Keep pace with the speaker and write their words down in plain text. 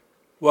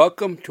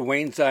Welcome to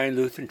Wayne Zion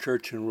Lutheran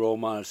Church in Rural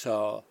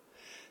Monticello.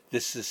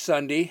 This is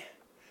Sunday,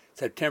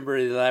 September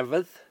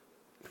 11th,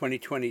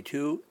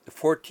 2022, the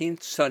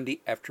 14th Sunday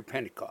after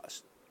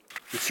Pentecost.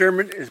 The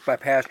sermon is by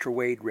Pastor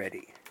Wade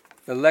Reddy.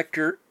 The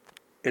lector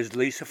is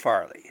Lisa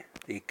Farley.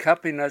 The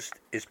accompanist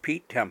is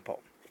Pete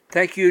Temple.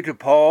 Thank you to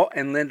Paul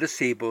and Linda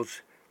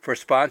Siebels for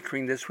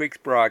sponsoring this week's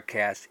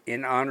broadcast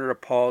in honor of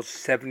Paul's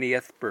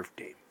 70th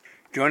birthday.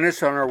 Join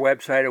us on our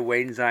website at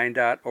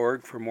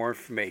waynezion.org for more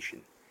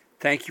information.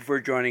 Thank you for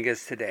joining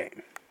us today.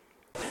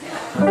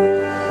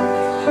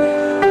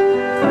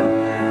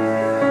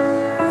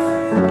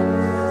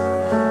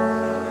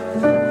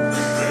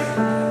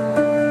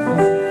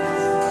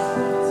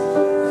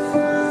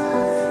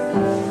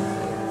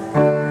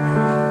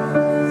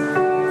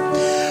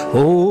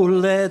 Oh,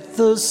 let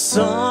the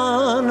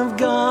Son of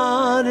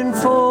God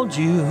enfold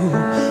you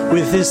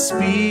with His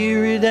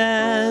Spirit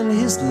and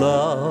His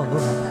love.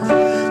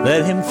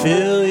 Let Him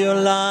fill your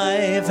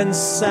life and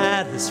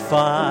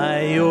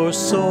satisfy your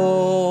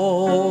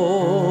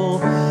soul.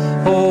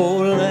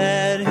 Oh,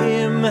 let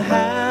Him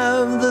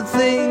have the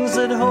things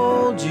that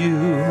hold you,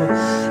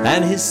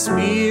 and His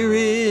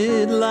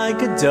Spirit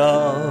like a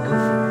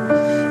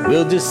dove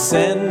will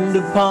descend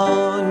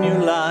upon your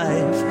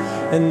life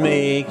and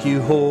make you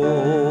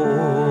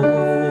whole.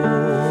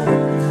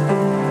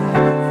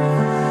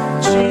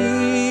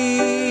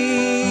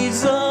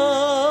 Jesus,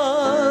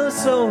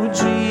 oh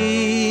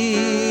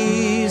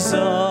Jesus,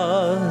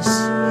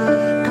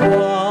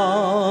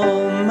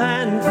 come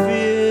and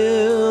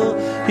fill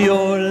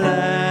your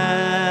lambs.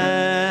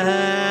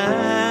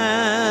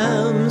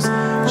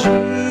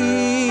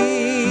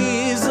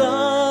 Jesus,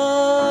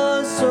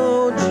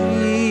 oh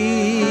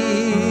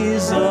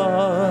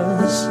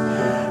Jesus,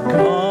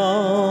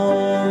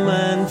 come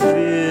and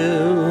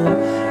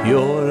fill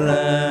your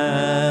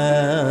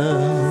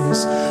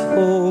lambs.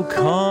 Oh,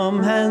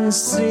 come and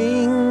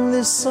sing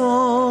this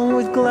song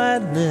with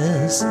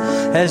gladness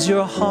as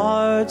your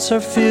hearts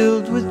are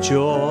filled with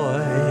joy.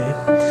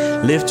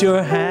 Lift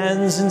your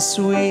hands in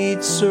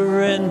sweet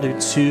surrender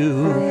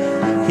to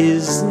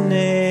His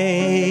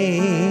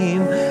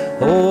name.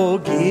 Oh,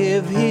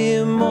 give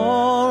Him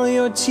all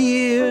your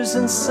tears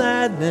and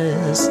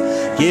sadness.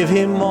 Give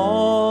Him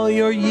all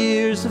your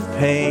years of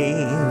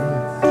pain,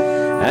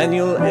 and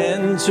you'll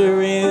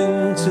enter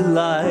into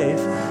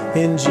life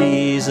in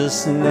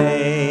Jesus'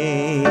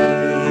 name.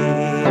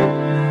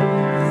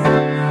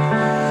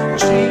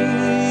 Jesus,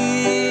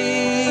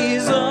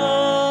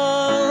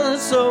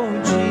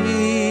 oh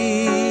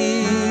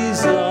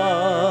Jesus,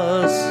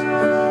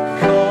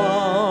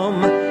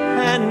 come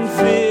and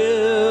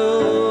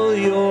fill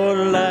your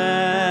lambs.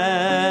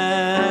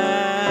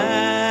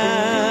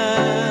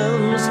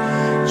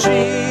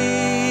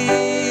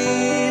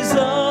 Jesus,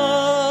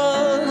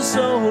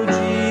 oh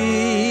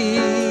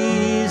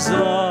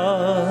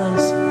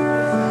Jesus,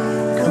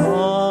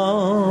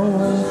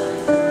 come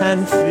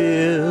and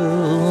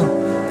fill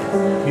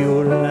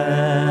your lambs.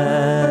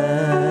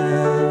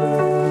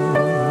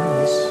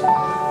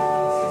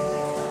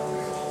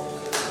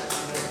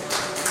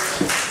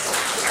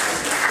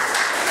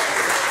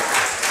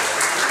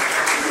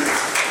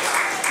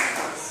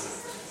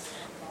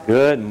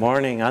 Good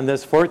morning on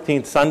this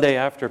 14th Sunday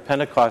after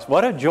Pentecost.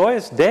 What a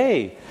joyous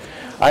day.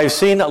 I've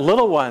seen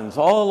little ones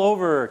all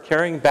over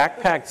carrying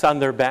backpacks on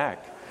their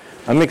back.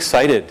 I'm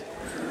excited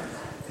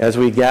as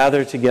we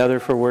gather together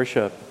for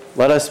worship.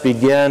 Let us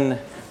begin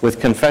with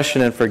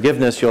confession and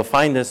forgiveness. You'll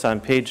find this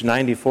on page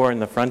 94 in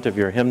the front of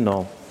your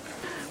hymnal.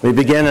 We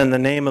begin in the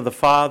name of the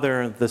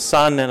Father, the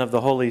Son, and of the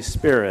Holy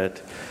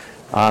Spirit.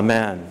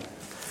 Amen.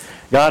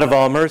 God of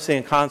all mercy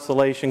and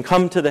consolation,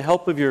 come to the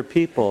help of your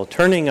people,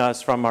 turning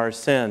us from our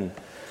sin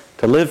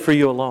to live for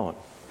you alone.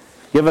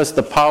 Give us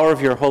the power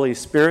of your Holy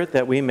Spirit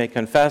that we may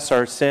confess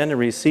our sin and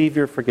receive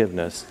your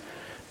forgiveness,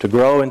 to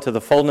grow into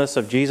the fullness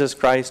of Jesus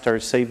Christ, our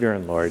Savior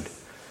and Lord.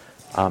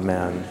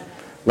 Amen.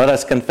 Let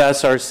us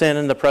confess our sin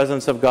in the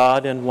presence of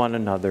God and one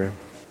another.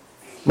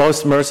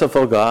 Most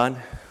merciful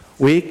God,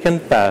 we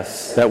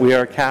confess that we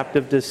are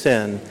captive to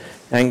sin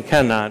and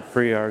cannot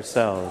free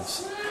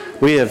ourselves.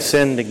 We have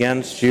sinned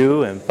against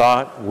you in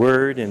thought,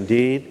 word, and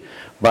deed,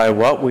 by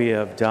what we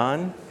have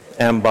done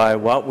and by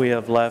what we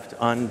have left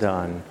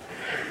undone.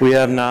 We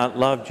have not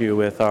loved you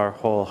with our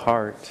whole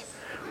heart.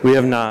 We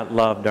have not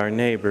loved our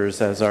neighbors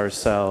as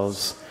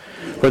ourselves.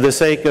 For the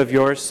sake of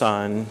your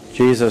Son,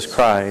 Jesus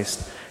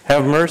Christ,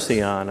 have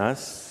mercy on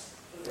us,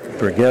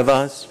 forgive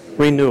us,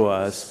 renew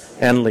us,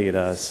 and lead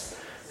us,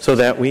 so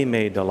that we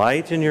may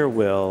delight in your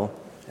will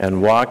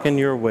and walk in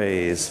your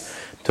ways,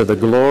 to the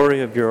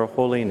glory of your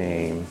holy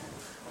name.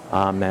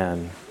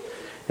 Amen.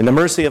 In the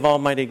mercy of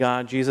Almighty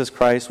God, Jesus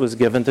Christ was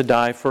given to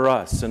die for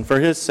us, and for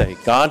his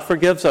sake, God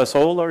forgives us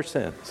all our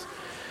sins.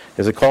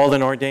 As a called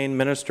and ordained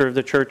minister of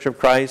the Church of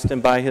Christ,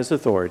 and by his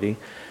authority,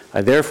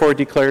 I therefore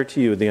declare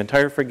to you the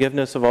entire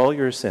forgiveness of all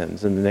your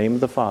sins in the name of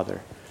the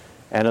Father,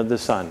 and of the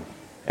Son,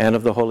 and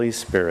of the Holy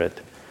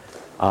Spirit.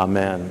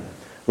 Amen.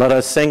 Let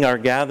us sing our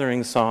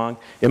gathering song,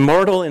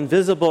 Immortal,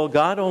 Invisible,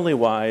 God Only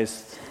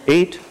Wise,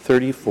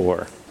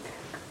 834.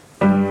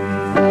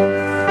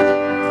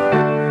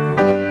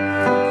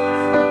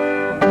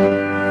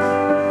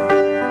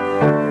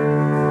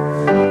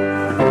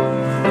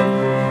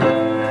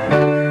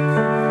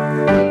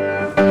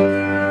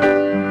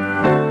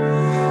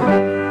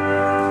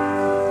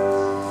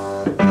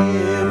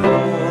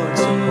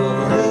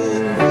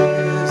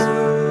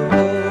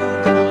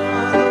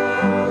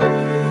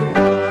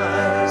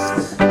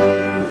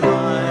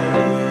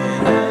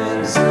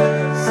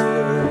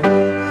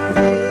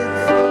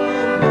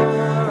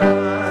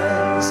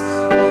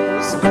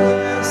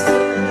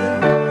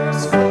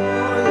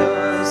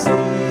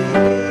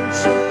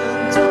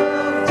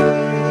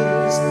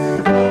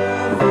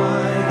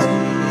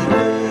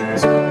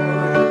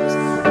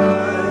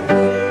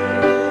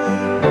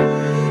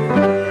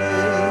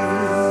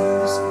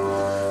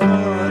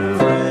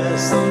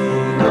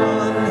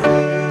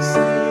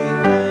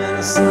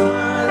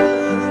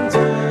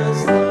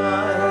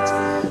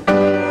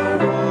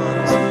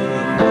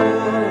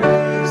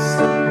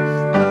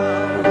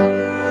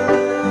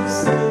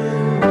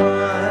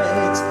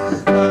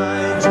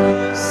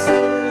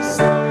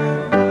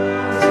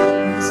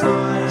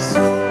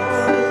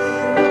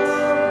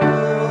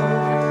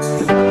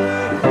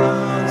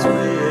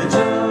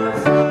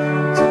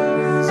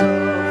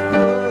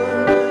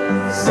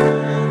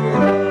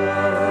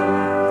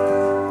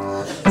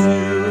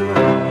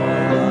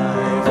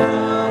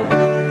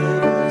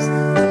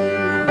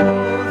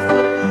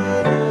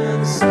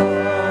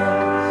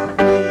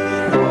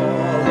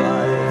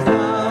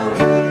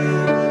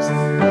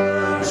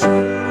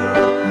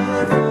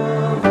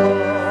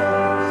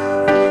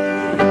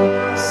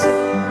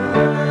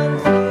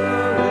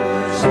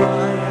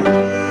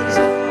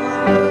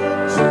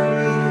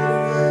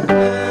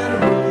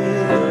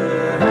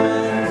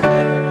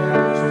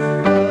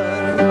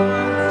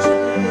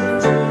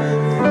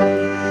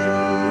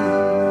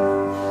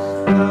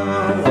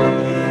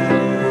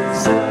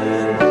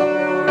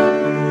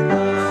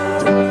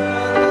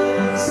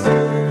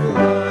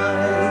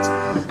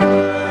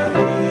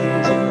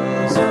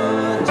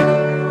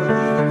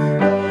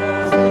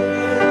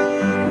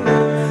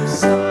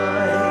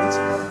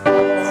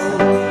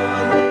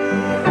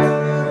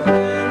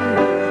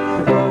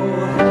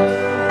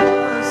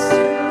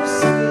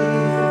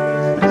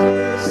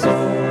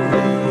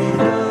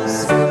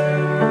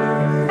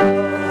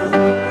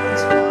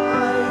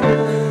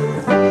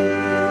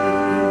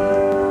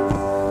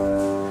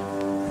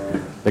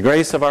 The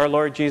grace of our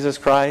Lord Jesus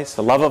Christ,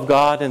 the love of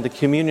God, and the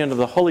communion of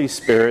the Holy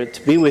Spirit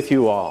be with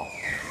you all.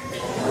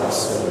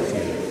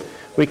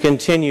 We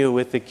continue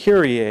with the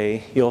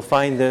Kyrie. You'll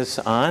find this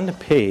on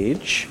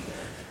page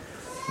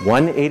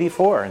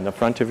 184 in the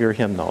front of your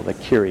hymnal, the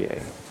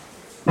Kyrie.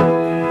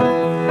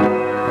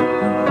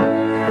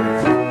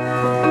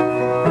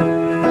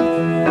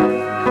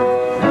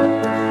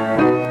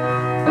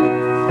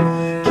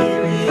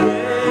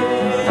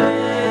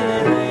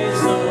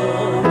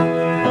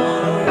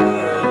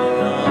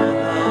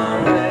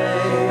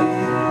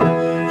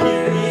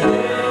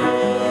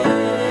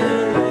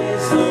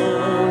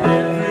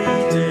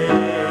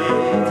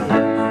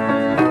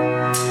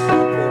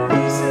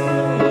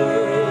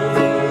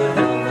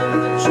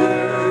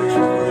 Church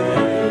for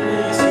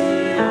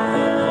unity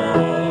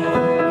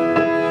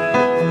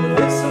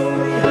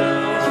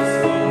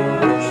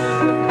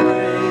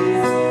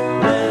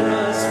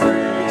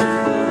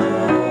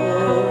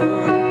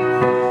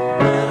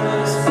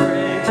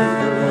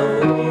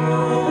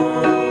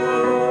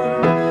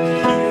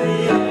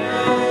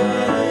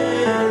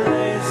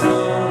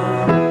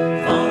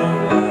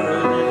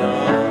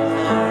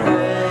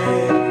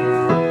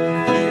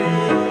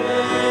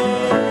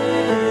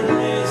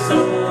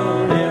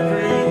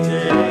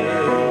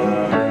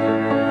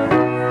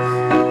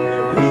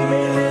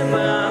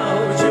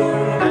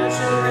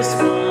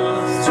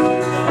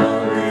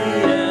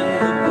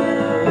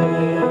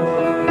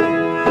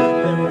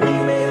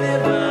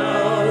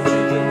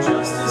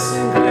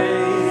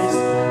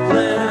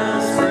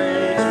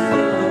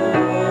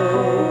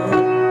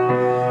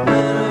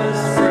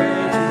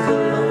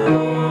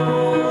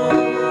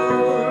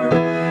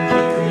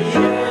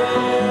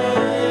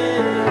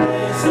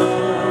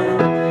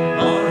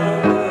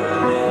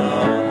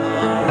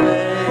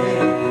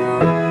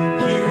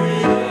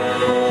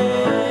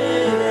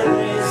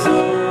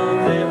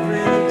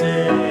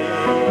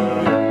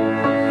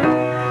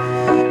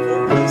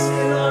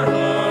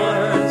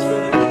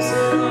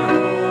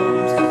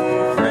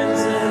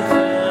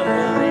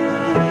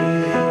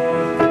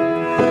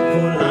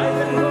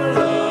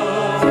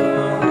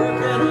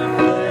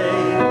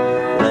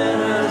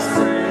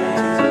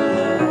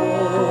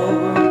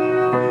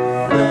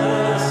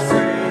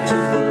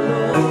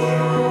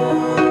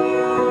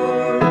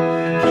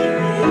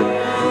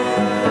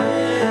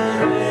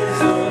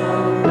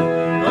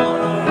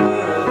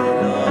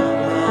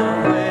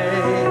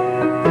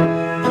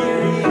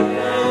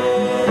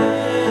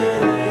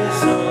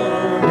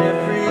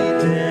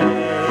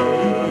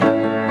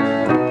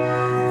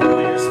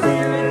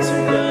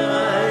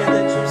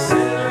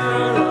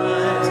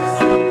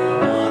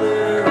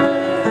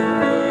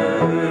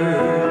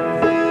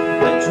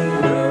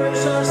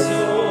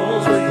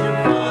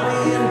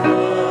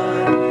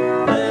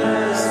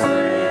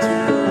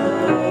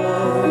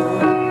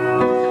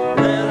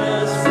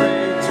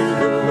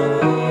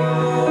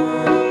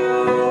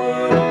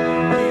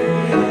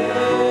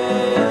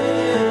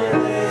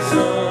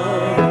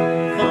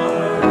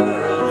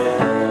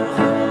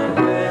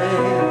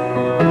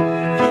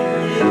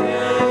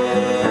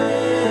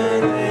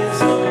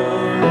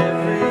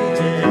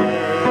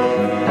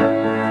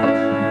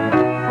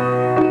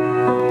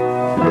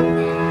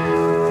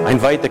I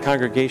invite the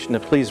congregation to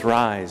please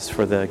rise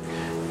for the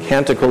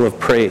canticle of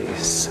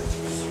praise.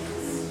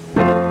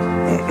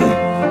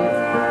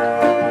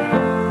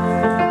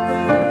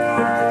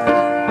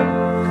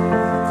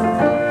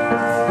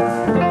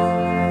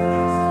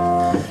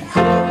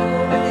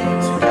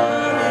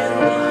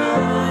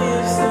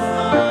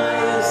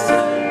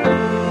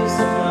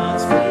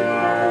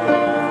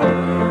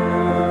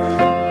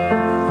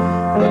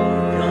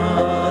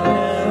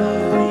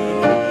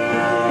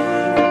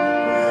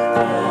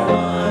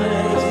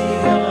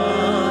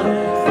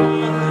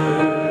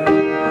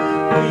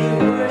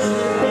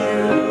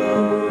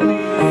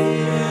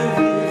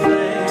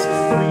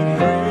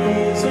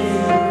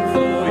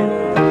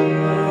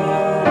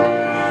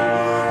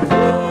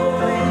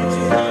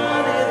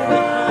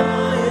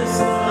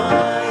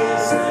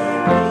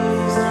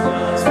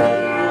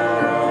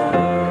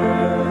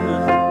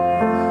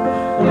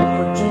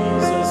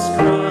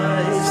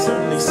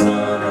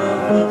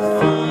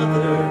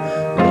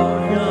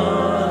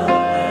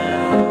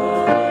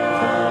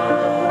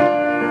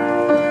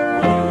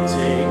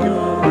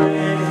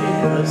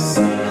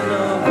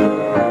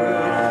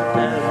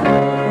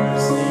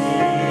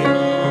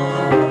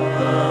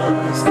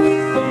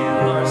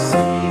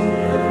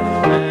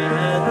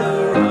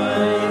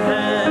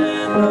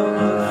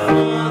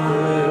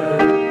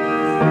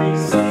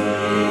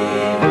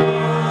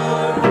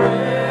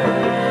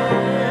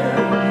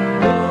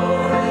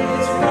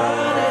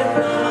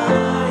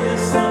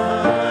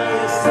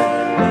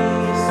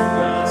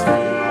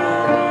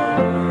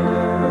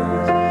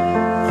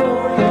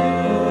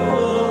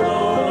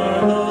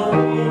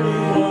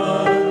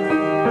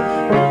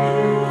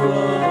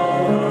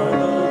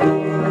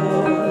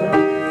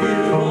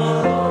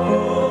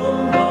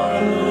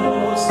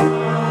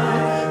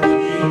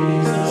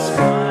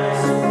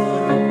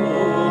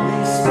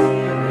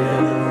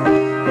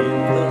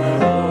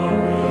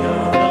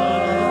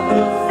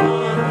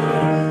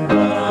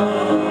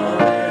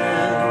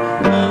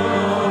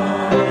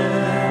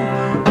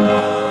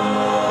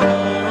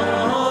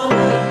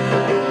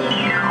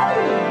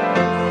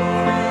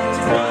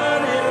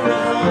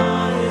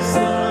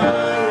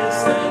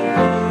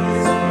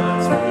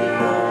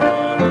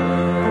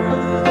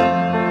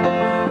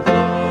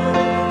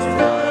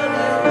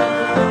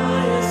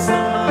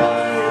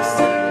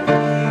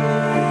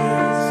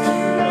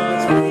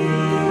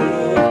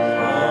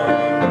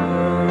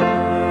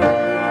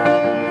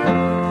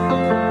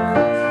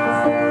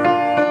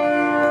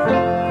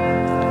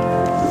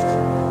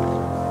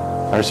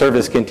 Our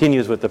service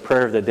continues with the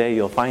prayer of the day.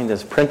 You'll find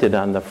this printed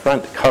on the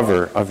front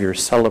cover of your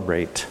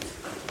Celebrate.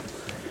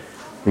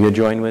 Will you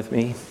join with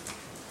me?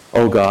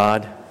 O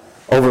God,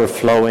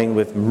 overflowing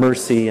with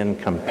mercy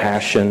and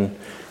compassion,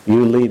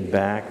 you lead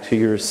back to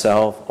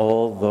yourself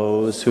all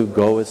those who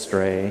go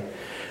astray.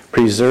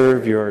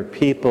 Preserve your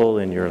people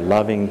in your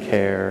loving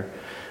care,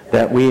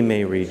 that we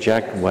may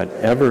reject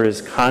whatever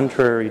is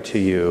contrary to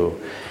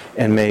you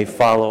and may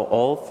follow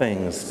all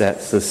things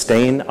that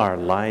sustain our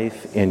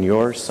life in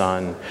your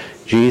Son,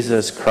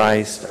 Jesus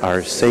Christ,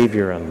 our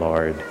Savior and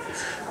Lord.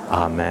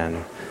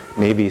 Amen.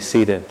 You may be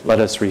seated. Let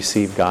us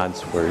receive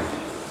God's word.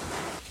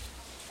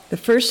 The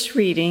first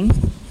reading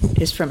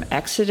is from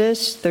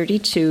Exodus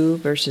 32,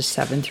 verses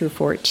 7 through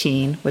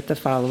 14, with the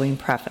following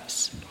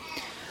preface.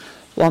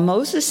 While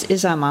Moses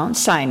is on Mount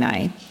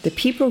Sinai, the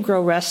people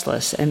grow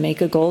restless and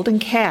make a golden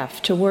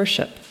calf to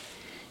worship.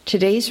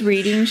 Today's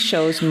reading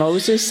shows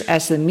Moses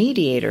as the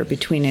mediator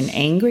between an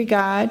angry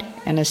God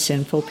and a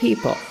sinful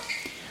people.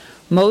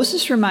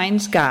 Moses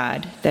reminds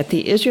God that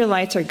the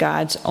Israelites are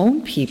God's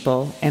own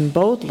people and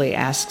boldly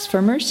asks for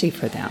mercy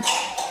for them.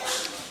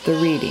 The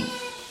reading.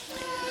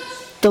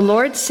 The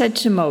Lord said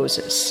to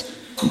Moses,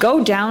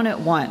 "Go down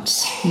at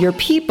once. Your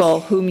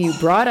people, whom you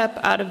brought up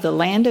out of the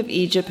land of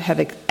Egypt,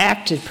 have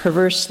acted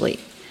perversely.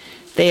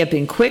 They have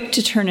been quick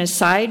to turn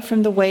aside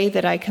from the way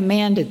that I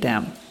commanded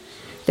them.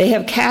 They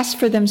have cast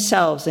for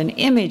themselves an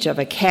image of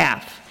a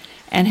calf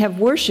and have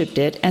worshipped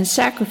it and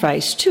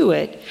sacrificed to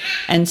it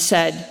and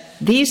said,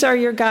 'These are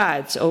your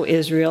gods, O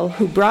Israel,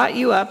 who brought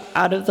you up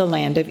out of the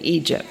land of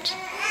Egypt.'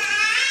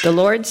 The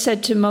Lord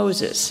said to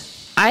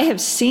Moses, 'I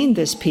have seen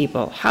this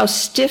people, how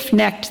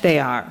stiff-necked they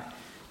are.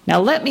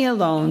 Now let me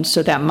alone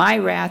so that my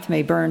wrath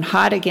may burn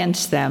hot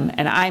against them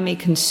and I may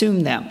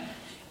consume them,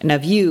 and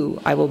of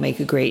you I will make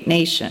a great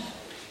nation.'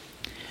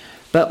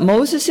 But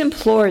Moses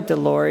implored the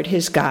Lord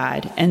his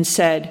God and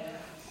said,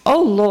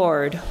 'O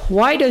Lord,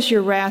 why does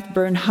your wrath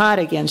burn hot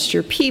against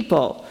your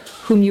people,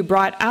 whom you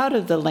brought out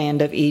of the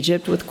land of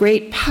Egypt with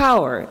great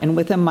power and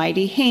with a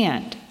mighty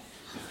hand?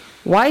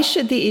 Why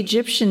should the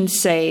Egyptians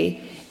say,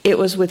 it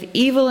was with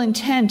evil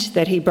intent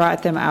that he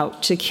brought them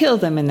out to kill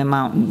them in the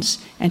mountains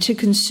and to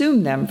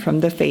consume them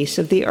from the face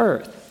of the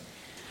earth?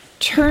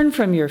 Turn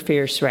from your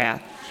fierce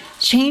wrath,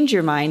 change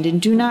your mind,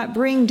 and do not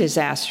bring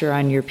disaster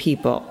on your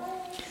people.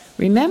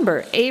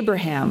 Remember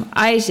Abraham,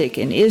 Isaac,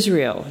 and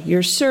Israel,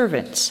 your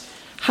servants,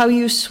 how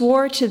you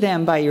swore to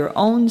them by your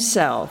own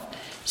self,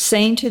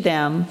 saying to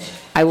them,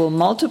 I will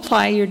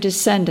multiply your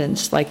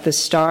descendants like the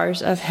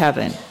stars of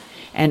heaven,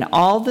 and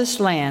all this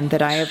land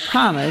that I have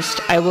promised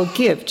I will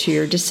give to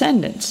your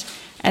descendants,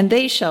 and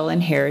they shall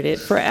inherit it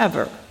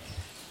forever."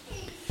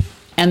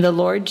 And the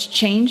Lord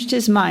changed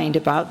his mind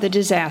about the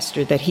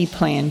disaster that he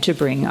planned to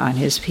bring on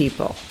his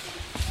people.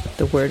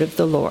 The word of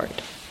the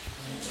Lord.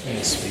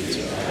 Thanks be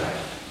to God.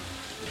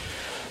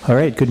 All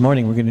right, good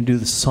morning. We're going to do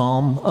the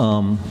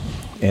psalm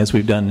as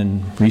we've done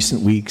in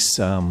recent weeks.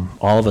 All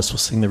of us will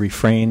sing the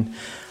refrain.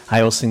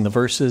 I will sing the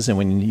verses, and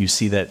when you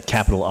see that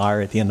capital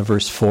R at the end of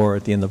verse 4,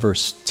 at the end of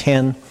verse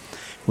 10,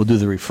 we'll do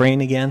the refrain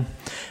again.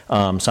 So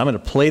I'm going to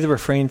play the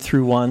refrain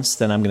through once,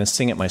 then I'm going to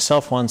sing it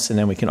myself once, and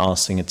then we can all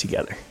sing it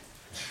together.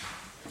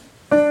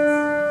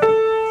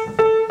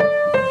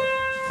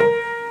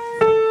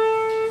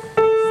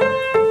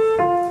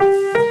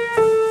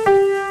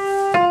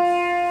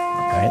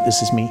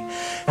 This is me.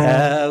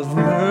 Have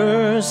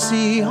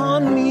mercy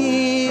on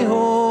me,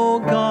 O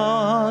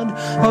God,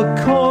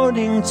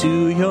 according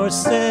to your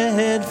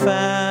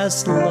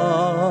steadfast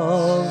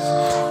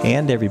love.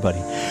 And everybody.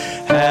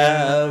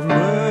 Have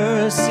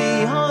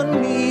mercy on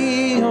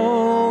me,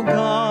 O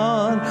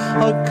God,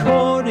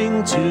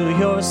 according to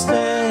your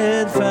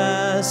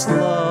steadfast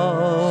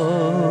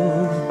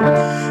love.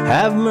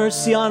 Have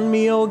mercy on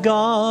me, O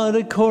God,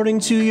 according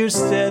to your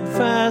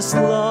steadfast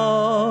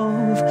love.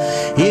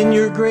 In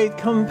your great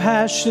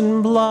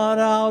compassion, blot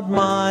out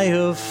my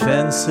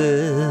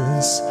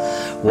offenses.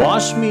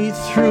 Wash me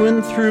through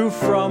and through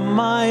from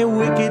my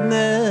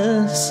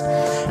wickedness,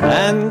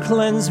 and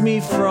cleanse me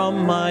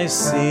from my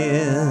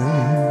sin.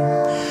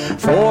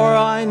 For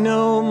I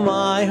know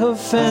my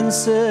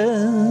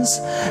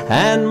offenses,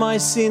 and my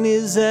sin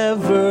is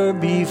ever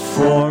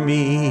before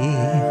me.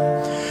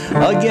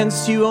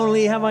 Against you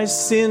only have I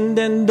sinned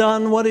and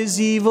done what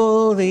is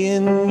evil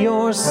in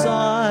your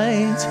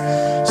sight.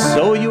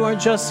 So you are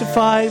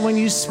justified when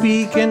you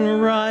speak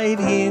and right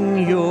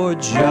in your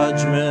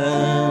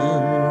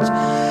judgment.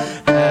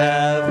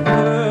 Have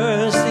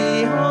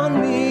mercy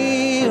on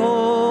me,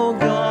 O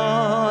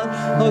God,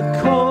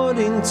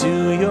 according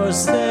to your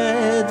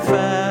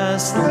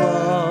steadfast love.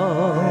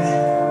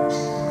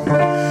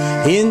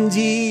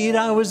 Indeed,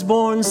 I was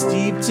born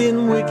steeped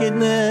in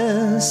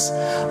wickedness,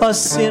 a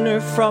sinner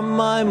from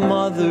my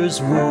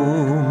mother's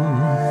womb.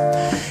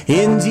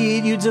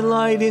 Indeed, you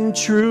delight in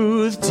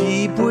truth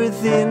deep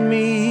within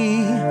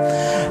me,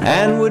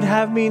 and would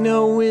have me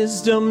know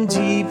wisdom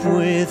deep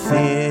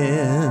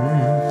within.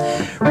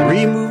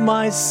 Remove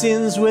my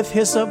sins with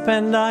hyssop,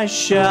 and I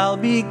shall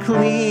be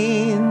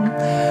clean.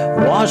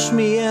 Wash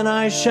me, and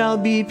I shall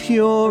be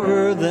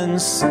purer than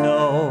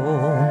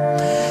snow.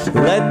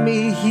 Let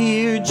me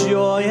hear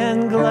joy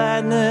and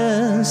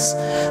gladness,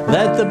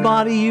 that the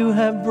body you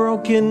have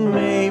broken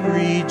may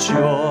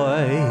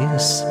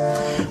rejoice.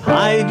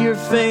 Hide your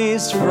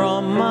face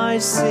from my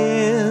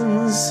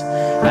sins,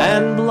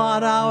 and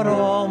blot out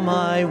all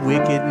my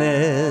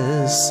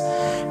wickedness.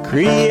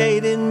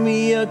 Create in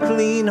me a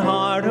clean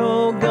heart,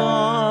 O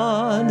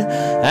God,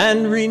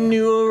 and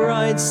renew a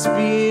right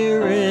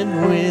spirit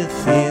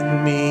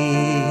within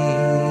me.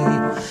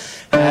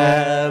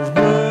 Have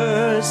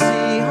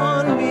mercy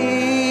on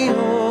me,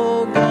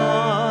 O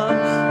God,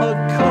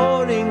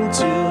 according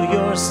to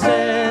your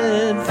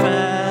steadfast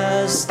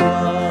love.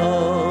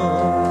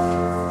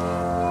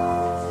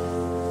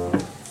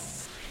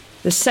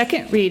 The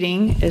second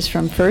reading is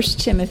from 1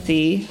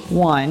 Timothy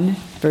 1,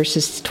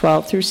 verses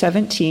 12 through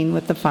 17,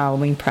 with the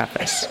following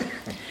preface.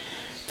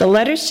 The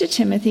letters to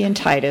Timothy and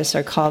Titus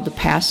are called the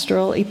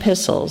pastoral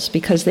epistles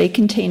because they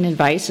contain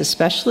advice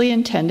especially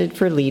intended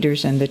for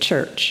leaders in the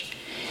church.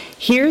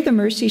 Here, the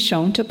mercy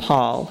shown to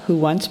Paul, who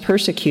once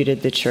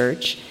persecuted the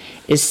church,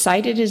 is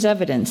cited as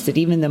evidence that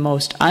even the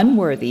most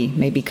unworthy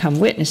may become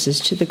witnesses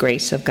to the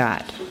grace of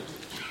God.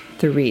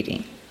 The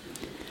reading.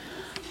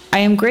 I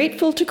am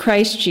grateful to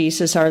Christ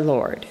Jesus our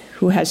Lord,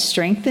 who has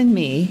strengthened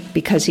me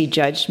because he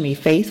judged me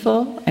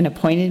faithful and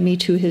appointed me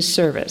to his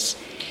service,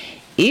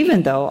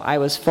 even though I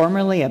was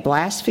formerly a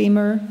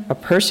blasphemer, a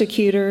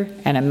persecutor,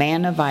 and a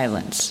man of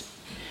violence.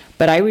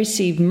 But I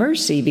received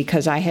mercy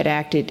because I had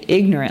acted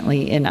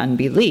ignorantly in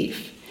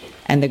unbelief,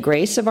 and the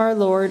grace of our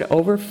Lord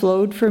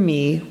overflowed for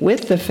me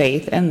with the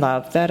faith and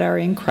love that are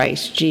in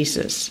Christ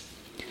Jesus.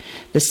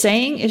 The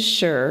saying is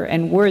sure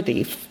and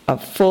worthy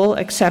of full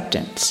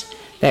acceptance,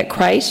 that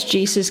Christ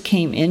Jesus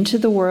came into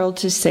the world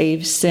to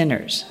save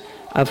sinners,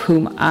 of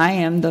whom I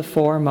am the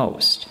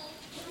foremost.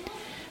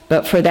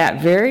 But for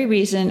that very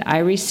reason I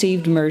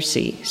received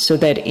mercy, so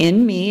that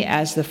in me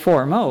as the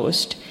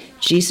foremost,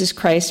 Jesus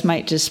Christ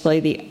might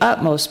display the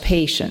utmost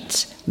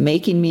patience,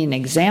 making me an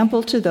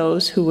example to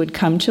those who would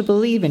come to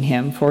believe in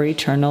him for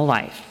eternal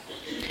life.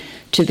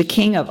 To the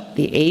King of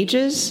the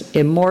ages,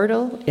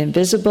 immortal,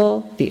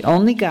 invisible, the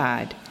only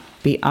God,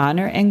 be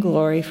honor and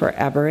glory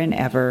forever and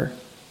ever.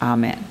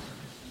 Amen.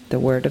 The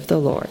word of the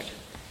Lord.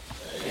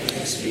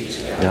 Thanks be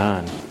to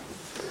God.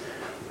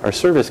 Our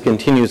service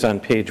continues on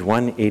page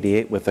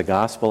 188 with the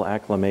gospel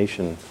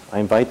acclamation. I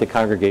invite the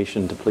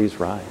congregation to please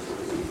rise.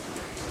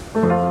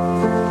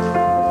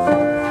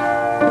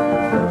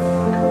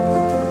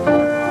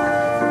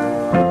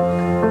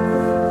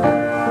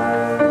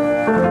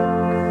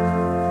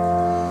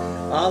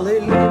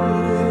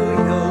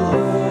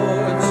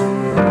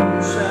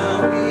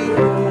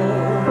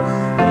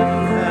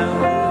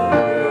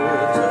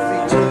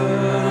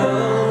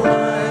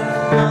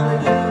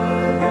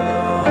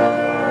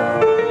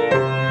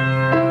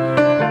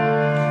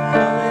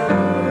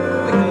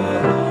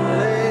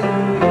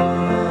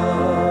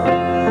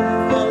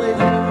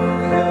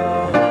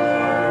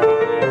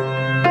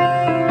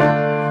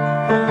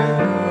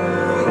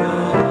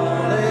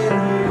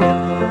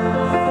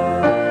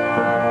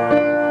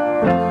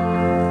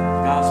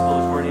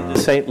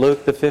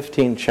 Luke, the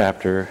 15th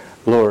chapter.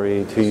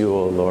 Glory to you,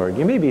 O Lord.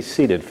 You may be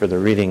seated for the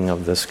reading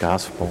of this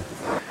gospel.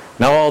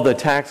 Now all the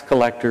tax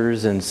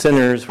collectors and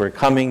sinners were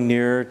coming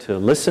near to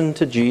listen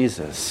to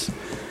Jesus.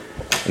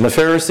 And the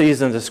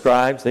Pharisees and the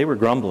scribes, they were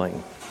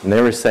grumbling. And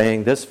they were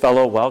saying, "This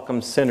fellow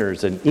welcomes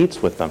sinners and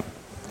eats with them."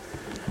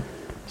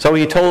 So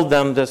he told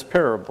them this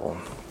parable.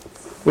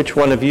 "Which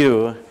one of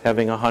you,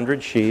 having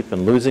 100 sheep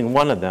and losing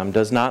one of them,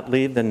 does not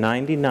leave the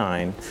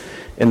 99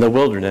 in the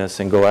wilderness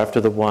and go after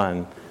the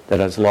one that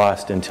is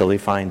lost until he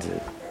finds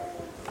it?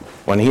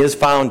 When he has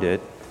found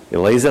it, he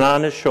lays it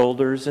on his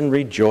shoulders and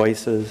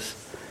rejoices.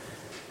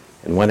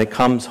 And when it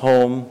comes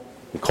home,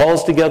 he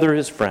calls together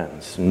his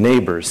friends and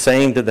neighbors,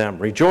 saying to them,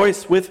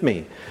 'Rejoice with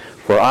me,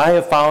 for I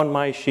have found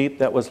my sheep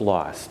that was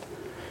lost.'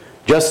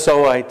 Just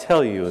so I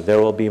tell you, there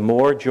will be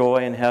more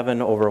joy in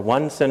heaven over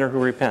one sinner who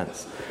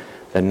repents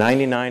than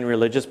 99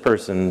 religious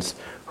persons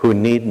who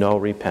need no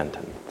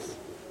repentance.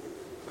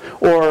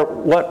 Or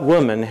what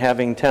woman,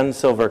 having 10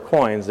 silver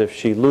coins, if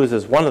she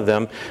loses one of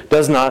them,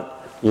 does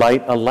not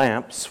light a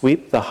lamp,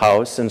 sweep the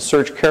house, and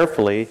search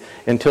carefully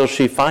until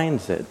she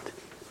finds it?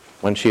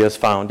 When she has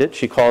found it,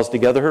 she calls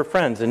together her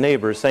friends and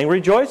neighbors, saying,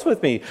 'Rejoice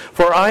with me,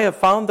 for I have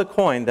found the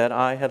coin that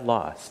I had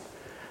lost.'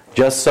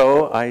 Just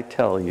so I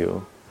tell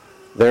you,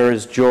 there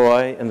is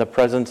joy in the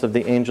presence of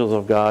the angels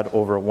of God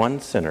over one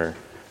sinner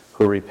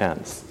who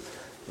repents."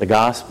 The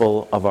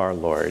gospel of our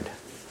Lord.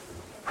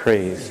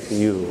 Praise to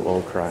you,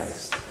 O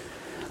Christ.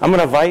 I'm going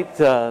to invite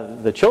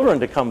the children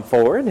to come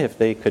forward, if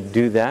they could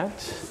do that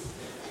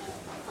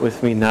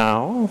with me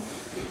now.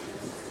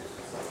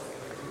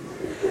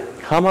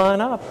 Come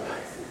on up.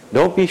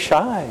 Don't be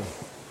shy.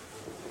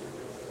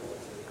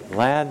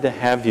 Glad to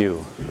have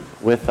you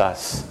with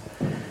us.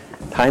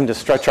 Time to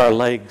stretch our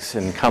legs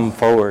and come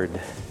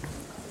forward.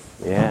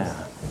 Yeah.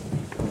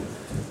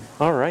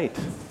 All right.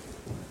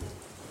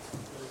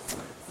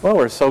 Well,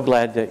 we're so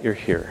glad that you're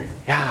here.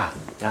 Yeah.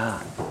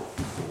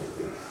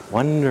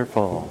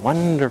 Wonderful,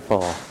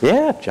 wonderful.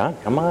 Yeah, John,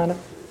 come on up.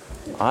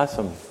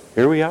 Awesome.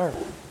 Here we are.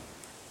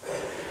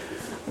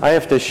 I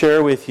have to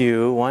share with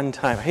you one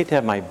time. I hate to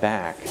have my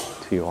back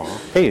to you all.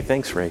 Hey,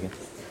 thanks, Reagan.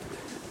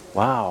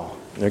 Wow,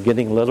 they're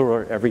getting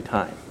littler every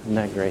time. Isn't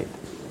that great?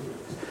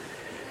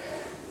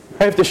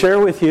 I have to share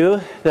with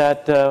you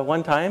that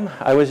one time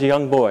I was a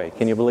young boy.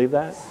 Can you believe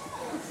that?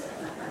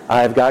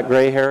 I've got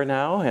gray hair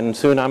now, and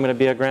soon I'm going to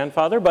be a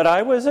grandfather, but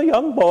I was a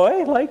young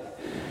boy, like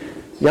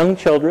young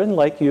children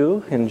like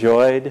you,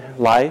 enjoyed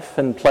life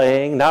and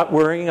playing, not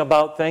worrying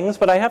about things.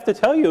 But I have to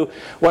tell you,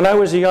 when I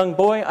was a young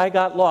boy, I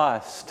got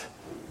lost.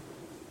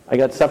 I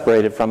got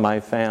separated from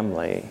my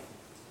family.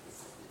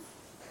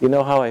 You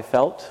know how I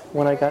felt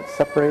when I got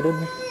separated?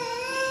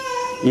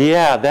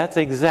 Yeah, that's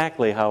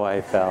exactly how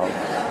I felt.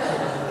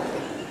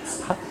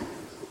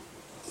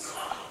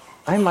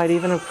 I might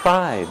even have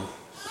cried.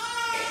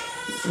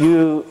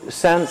 You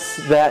sense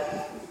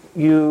that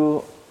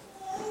you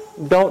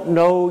don't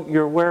know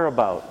your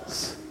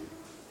whereabouts.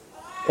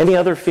 Any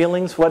other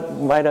feelings? What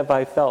might have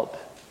I felt?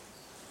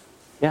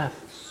 Yeah.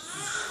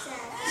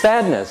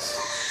 Sadness.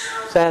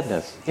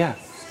 Yeah.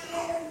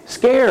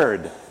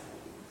 Scared.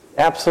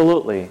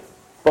 Absolutely.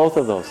 Both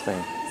of those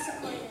things.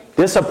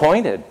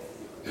 Disappointed.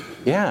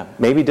 Yeah.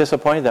 Maybe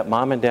disappointed that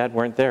mom and dad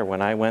weren't there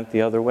when I went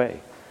the other way.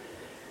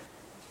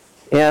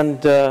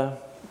 And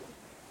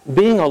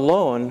being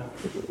alone,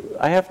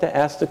 I have to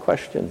ask the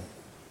question,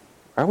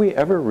 are we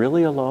ever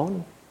really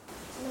alone?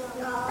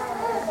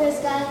 Because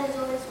God is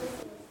always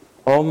with you.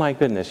 Oh my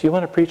goodness, you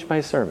want to preach my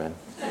sermon?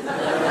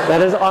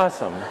 That is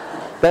awesome.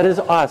 That is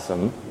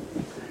awesome.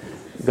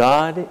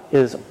 God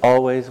is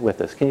always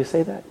with us. Can you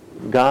say that?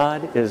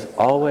 God is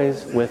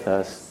always with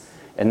us.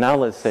 And now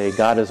let's say,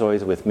 God is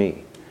always with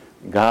me.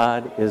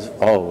 God is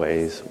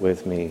always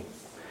with me.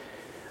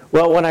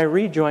 Well, when I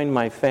rejoined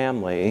my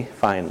family,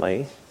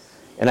 finally,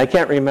 and I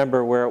can't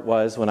remember where it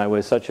was when I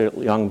was such a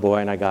young boy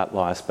and I got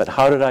lost, but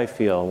how did I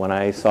feel when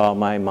I saw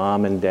my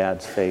mom and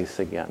dad's face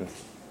again?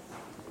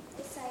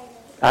 Excited.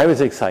 I was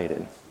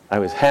excited. I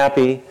was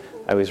happy.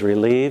 I was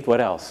relieved.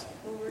 What else?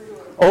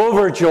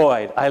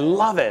 Overjoyed. I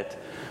love it.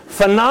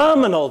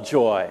 Phenomenal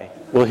joy.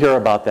 We'll hear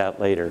about that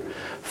later.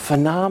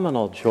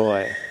 Phenomenal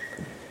joy.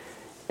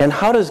 And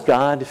how does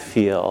God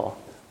feel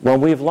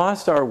when we've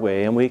lost our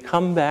way and we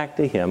come back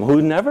to Him,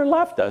 who never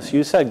left us?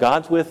 You said,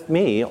 God's with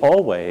me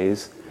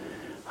always.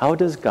 How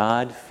does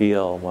God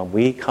feel when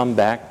we come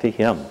back to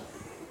Him?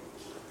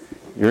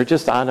 You're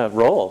just on a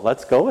roll.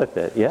 Let's go with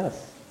it.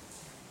 Yes.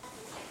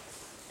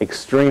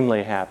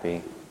 Extremely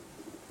happy.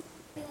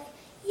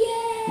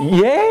 Yay!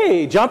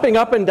 Yay! Jumping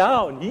up and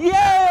down.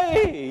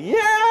 Yay!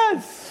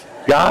 Yes!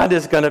 God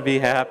is going to be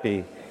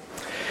happy.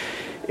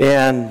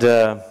 And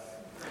when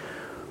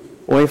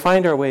we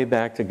find our way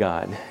back to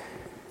God,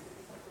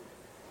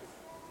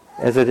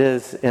 as it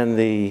is in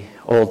the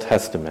Old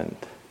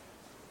Testament,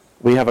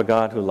 we have a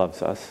God who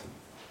loves us.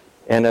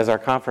 And as our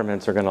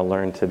confirmants are going to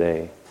learn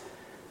today,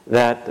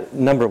 that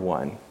number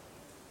one,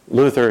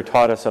 Luther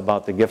taught us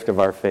about the gift of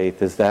our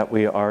faith is that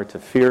we are to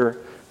fear,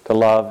 to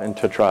love, and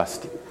to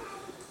trust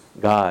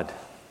God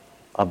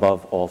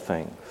above all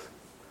things.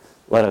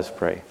 Let us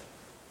pray.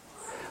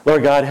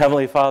 Lord God,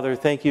 Heavenly Father,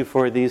 thank you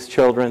for these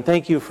children.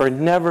 Thank you for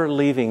never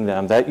leaving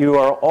them, that you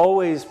are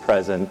always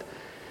present.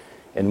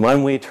 And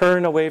when we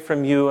turn away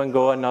from you and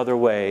go another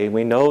way,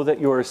 we know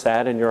that you are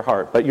sad in your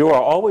heart, but you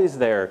are always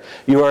there.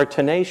 You are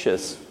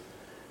tenacious.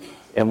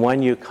 And when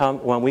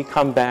we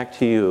come back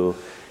to you,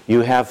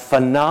 you have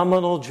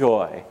phenomenal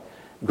joy,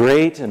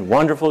 great and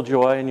wonderful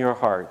joy in your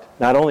heart.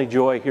 Not only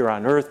joy here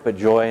on earth, but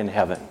joy in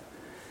heaven.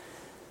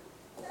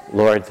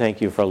 Lord,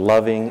 thank you for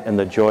loving and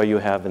the joy you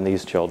have in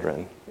these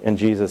children. In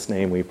Jesus'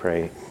 name we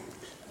pray.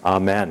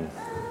 Amen.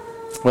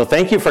 Well,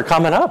 thank you for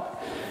coming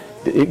up.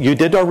 You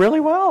did really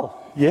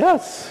well.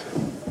 Yes.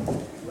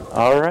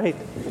 All right.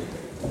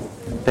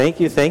 Thank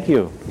you, thank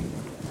you.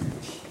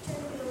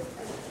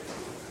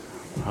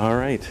 All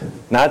right.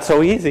 Not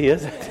so easy,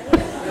 is it?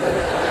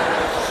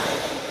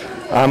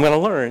 I'm going to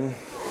learn.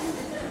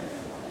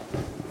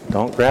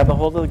 Don't grab a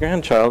hold of the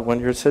grandchild when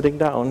you're sitting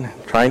down,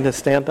 trying to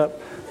stand up.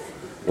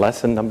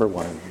 Lesson number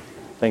 1.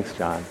 Thanks,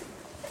 John.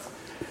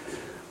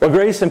 Well,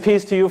 grace and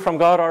peace to you from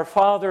God our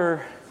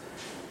Father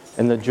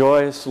and the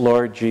joyous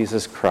Lord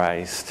Jesus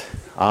Christ.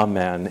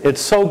 Amen.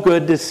 It's so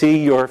good to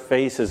see your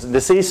faces,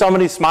 to see so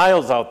many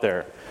smiles out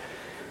there.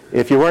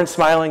 If you weren't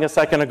smiling a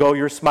second ago,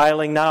 you're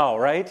smiling now,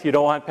 right? You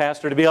don't want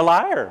Pastor to be a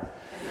liar.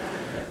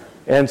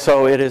 And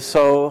so it is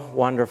so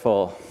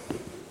wonderful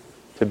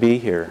to be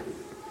here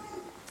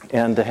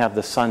and to have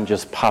the sun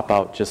just pop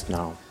out just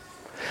now.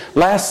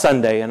 Last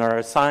Sunday in our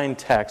assigned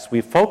text,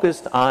 we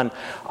focused on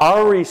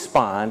our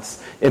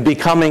response in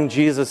becoming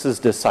Jesus'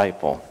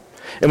 disciple.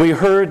 And we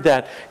heard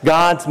that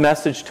God's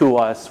message to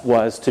us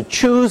was to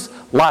choose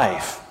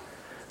life.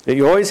 That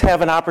you always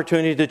have an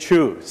opportunity to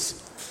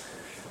choose.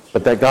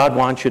 But that God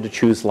wants you to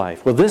choose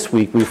life. Well, this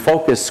week we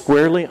focus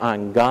squarely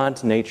on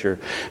God's nature,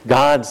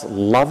 God's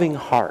loving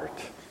heart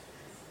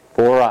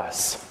for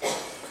us.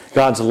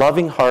 God's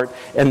loving heart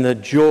and the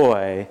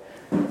joy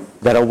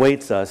that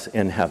awaits us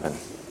in heaven.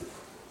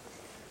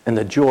 And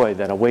the joy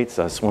that awaits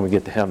us when we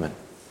get to heaven.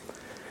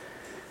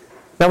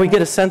 Now we get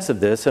a sense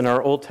of this in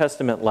our Old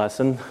Testament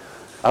lesson.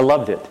 I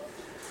loved it.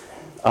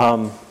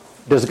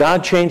 Does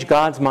God change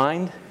God's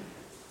mind?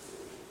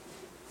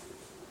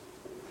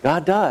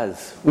 God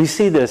does. We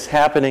see this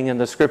happening in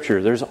the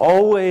Scripture. There's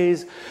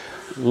always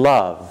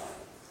love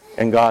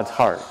in God's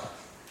heart.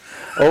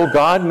 Oh,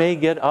 God may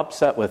get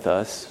upset with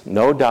us,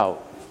 no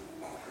doubt.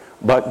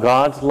 But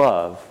God's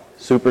love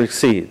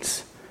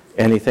supersedes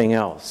anything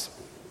else.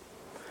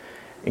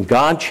 And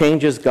God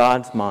changes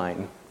God's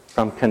mind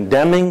from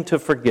condemning to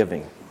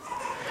forgiving.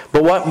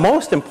 But what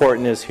most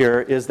important is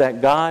here is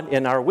that God,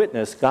 in our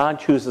witness, God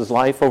chooses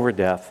life over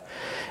death.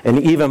 And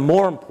even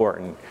more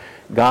important,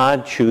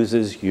 God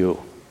chooses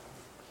you.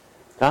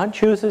 God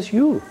chooses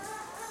you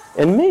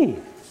and me,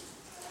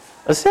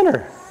 a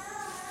sinner.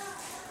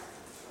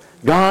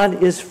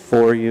 God is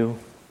for you.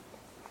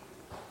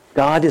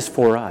 God is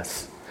for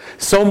us.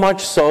 So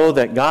much so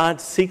that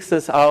God seeks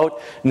us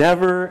out,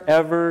 never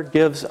ever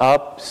gives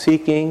up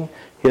seeking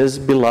His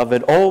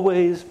beloved,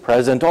 always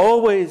present,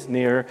 always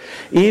near,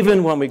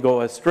 even when we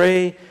go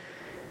astray,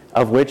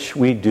 of which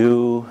we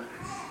do.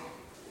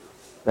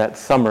 That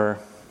summer,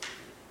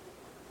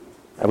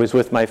 I was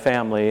with my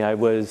family. I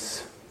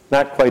was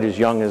not quite as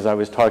young as I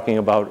was talking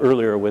about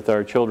earlier with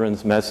our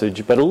children's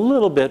message, but a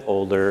little bit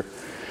older,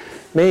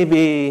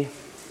 maybe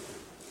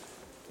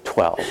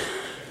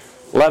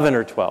 11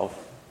 or 12.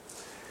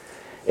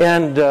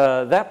 And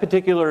that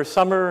particular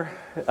summer,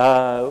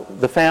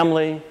 the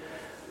family,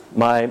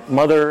 my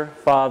mother,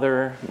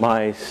 father,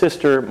 my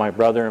sister, my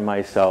brother, and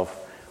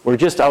myself were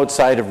just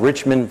outside of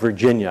Richmond,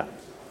 Virginia.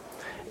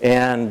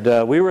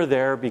 And we were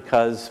there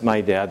because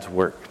my dad's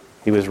work.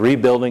 He was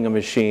rebuilding a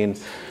machine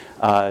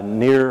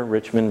near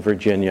Richmond,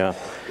 Virginia,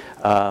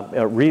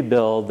 a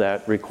rebuild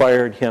that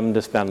required him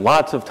to spend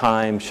lots of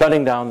time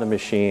shutting down the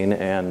machine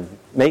and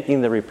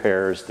making the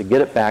repairs to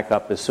get it back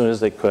up as soon as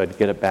they could,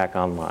 get it back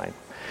online.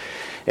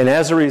 And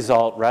as a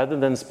result, rather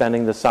than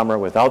spending the summer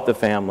without the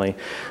family,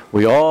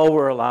 we all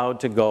were allowed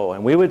to go.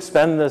 And we would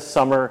spend this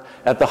summer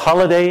at the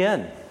Holiday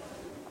Inn.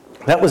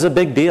 That was a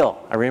big deal.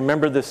 I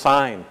remember the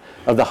sign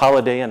of the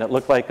Holiday Inn. It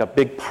looked like a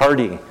big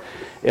party.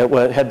 It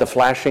had the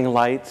flashing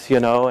lights,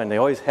 and they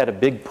always had a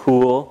big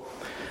pool.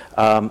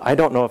 I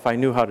don't know if I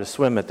knew how to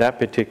swim at that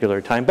particular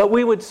time, but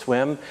we would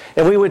swim,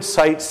 and we would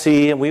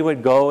sightsee, and we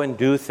would go and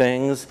do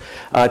things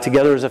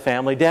together as a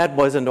family. Dad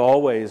wasn't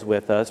always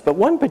with us, but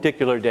one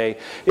particular day,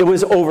 it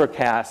was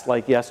overcast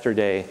like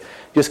yesterday,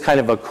 just kind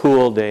of a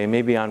cool day,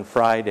 maybe on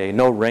Friday,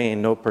 no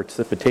rain, no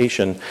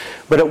precipitation,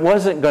 but it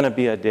wasn't going to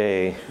be a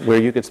day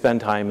where you could spend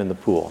time in the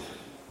pool.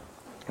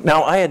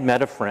 Now, I had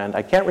met a friend,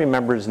 I can't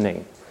remember his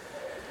name.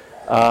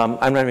 I'm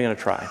not even going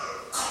to try.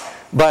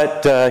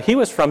 But he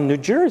was from New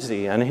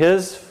Jersey, and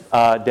his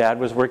dad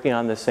was working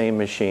on the same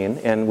machine,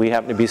 and we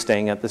happened to be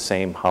staying at the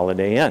same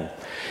Holiday Inn.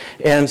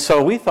 And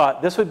so we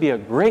thought this would be a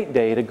great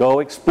day to go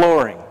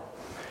exploring.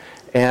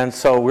 And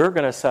so we were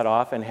going to set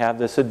off and have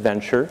this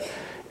adventure.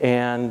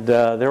 And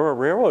there were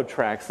railroad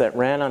tracks that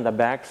ran on the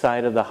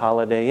backside of the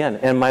Holiday Inn.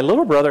 And my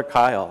little brother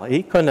Kyle,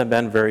 he couldn't have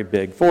been very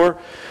big, 4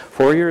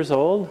 years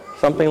old,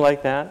 something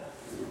like that.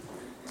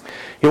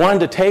 He wanted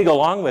to tag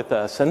along with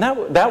us, and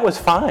that was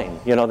fine.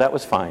 That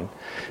was fine.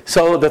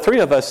 So the three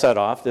of us set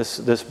off,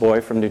 this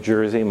boy from New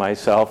Jersey,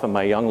 myself, and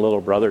my young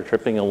little brother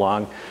tripping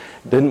along,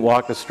 didn't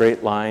walk a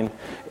straight line,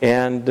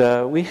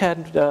 and we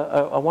had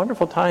a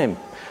wonderful time.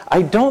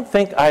 I don't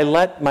think I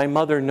let my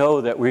mother know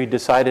that we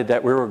decided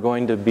that we were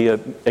going to be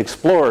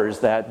explorers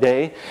that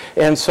day,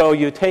 and so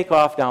you take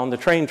off down the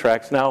train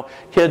tracks. Now,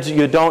 kids,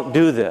 you don't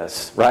do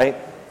this, right?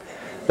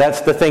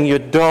 That's the thing you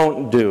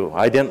don't do.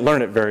 I didn't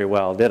learn it very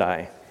well, did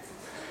I?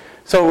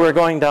 So we're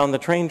going down the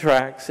train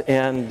tracks,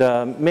 and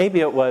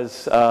maybe it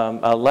was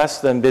a less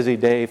than busy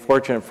day.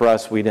 Fortunate for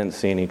us, we didn't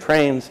see any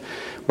trains,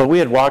 but we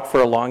had walked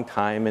for a long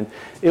time, and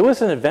it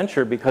was an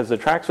adventure because the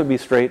tracks would be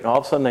straight, and all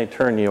of a sudden they'd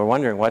turn, and you were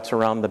wondering what's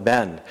around the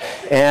bend.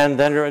 And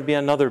then there would be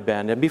another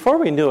bend, and before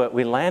we knew it,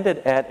 we landed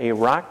at a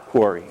rock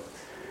quarry.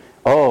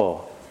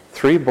 Oh,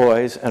 3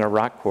 boys and a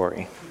rock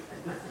quarry.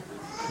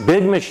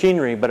 Big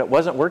machinery, but it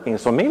wasn't working.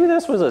 So maybe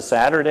this was a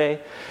Saturday,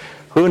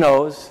 who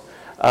knows?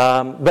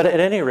 But at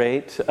any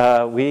rate,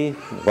 we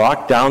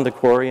walked down the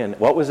quarry, and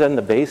what was in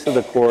the base of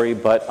the quarry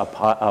but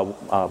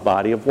a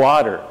body of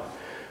water?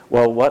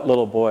 Well, what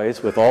little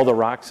boys, with all the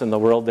rocks in the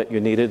world that you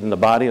needed in the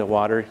body of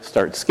water,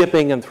 start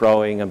skipping and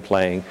throwing and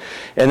playing.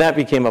 And that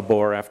became a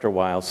bore after a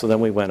while, so then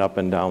we went up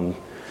and down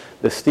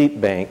the steep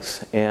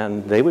banks,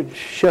 and they would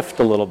shift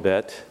a little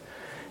bit.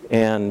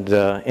 And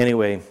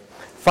anyway,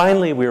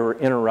 finally, we were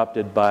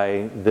interrupted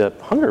by the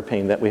hunger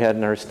pain that we had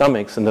in our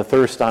stomachs and the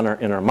thirst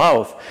in our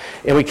mouth.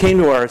 And we came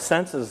to our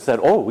senses and said,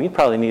 oh, we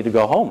probably need to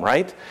go home,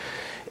 right?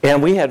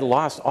 And we had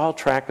lost all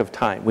track of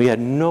time. We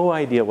had no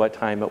idea what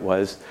time it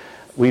was.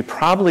 We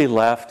probably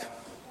left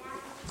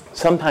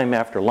sometime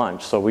after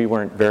lunch, so we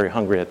weren't very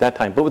hungry at that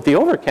time. But with the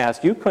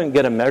overcast, you couldn't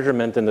get a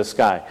measurement in the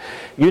sky.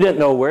 You didn't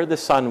know where the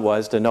sun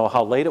was to know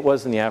how late it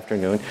was in the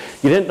afternoon.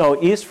 You didn't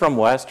know east from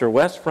west or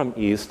west from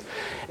east.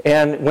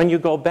 And when you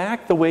go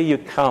back the way you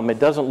come, it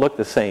doesn't look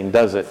the same,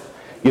 does it?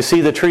 You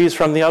see the trees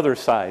from the other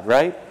side,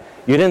 right?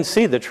 You didn't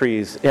see the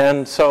trees.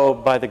 And so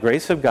by the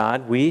grace of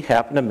God, we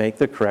happened to make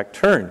the correct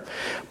turn.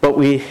 But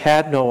we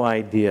had no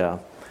idea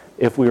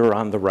if we were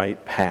on the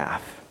right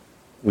path.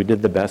 We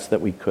did the best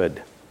that we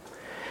could.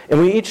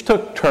 And we each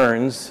took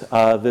turns,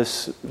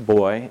 this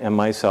boy and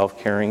myself,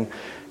 carrying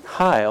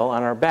Kyle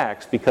on our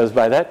backs, because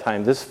by that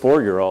time, this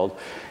 4-year-old,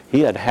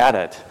 he had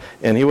it,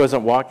 and he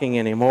wasn't walking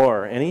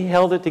anymore, and he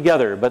held it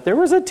together. But there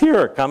was a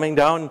tear coming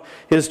down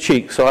his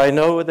cheek, so I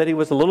know that he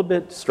was a little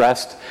bit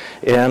stressed,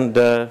 and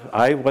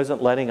I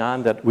wasn't letting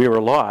on that we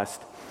were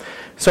lost.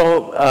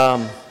 So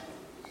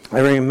I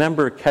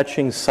remember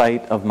catching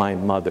sight of my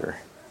mother.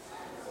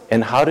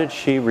 And how did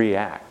she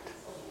react?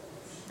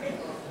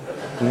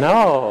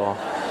 No,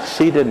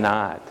 she did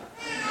not.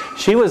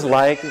 She was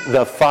like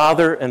the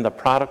father in the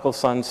prodigal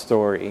son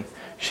story.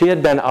 She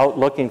had been out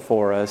looking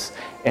for us,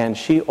 and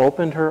she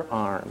opened her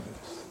arms,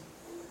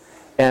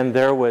 and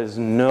there was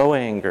no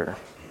anger,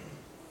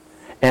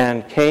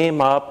 and came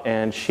up,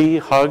 and she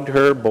hugged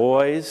her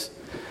boys.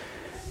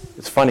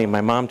 It's funny, my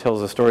mom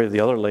tells the story of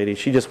the other lady.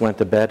 She just went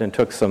to bed and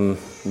took some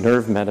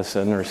nerve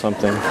medicine or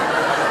something.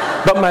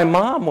 But my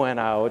mom went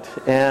out,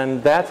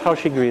 and that's how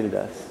she greeted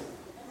us.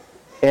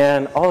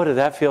 And, oh, did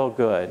that feel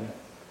good?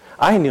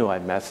 I knew I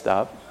messed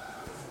up.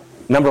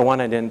 Number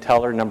 1, I didn't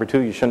tell her. Number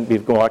 2, you shouldn't be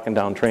walking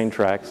down train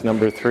tracks.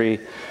 Number 3,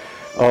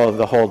 oh,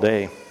 the whole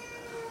day.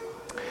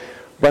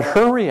 But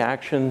her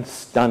reaction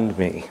stunned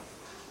me.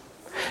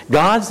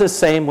 God's the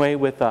same way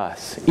with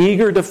us,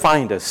 eager to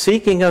find us,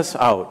 seeking us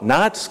out,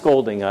 not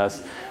scolding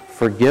us,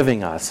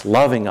 forgiving us,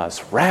 loving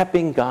us,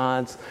 wrapping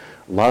God's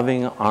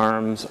loving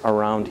arms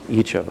around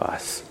each of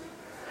us.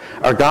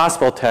 Our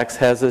gospel text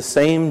has the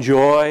same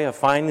joy of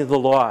finding the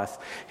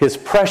lost, his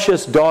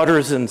precious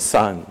daughters and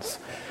sons.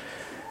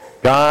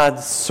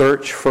 God's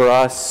search for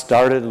us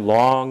started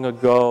long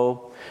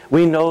ago.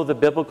 We know the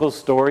biblical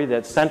story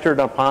that's centered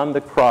upon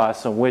the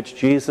cross on which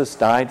Jesus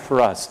died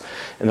for us,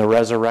 and the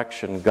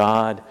resurrection,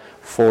 God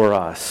for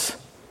us.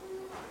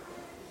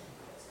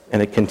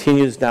 And it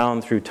continues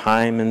down through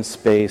time and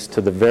space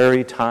to the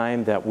very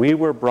time that we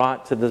were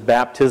brought to the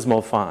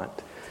baptismal font.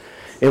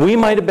 And we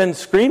might have been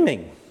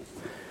screaming,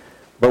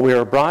 but we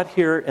were brought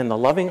here in the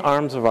loving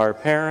arms of our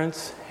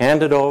parents,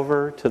 handed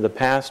over to the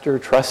pastor,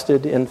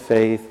 trusted in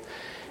faith,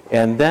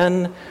 and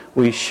then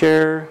we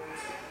share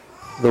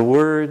the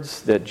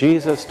words that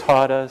Jesus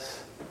taught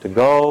us to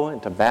go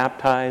and to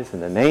baptize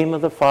in the name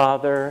of the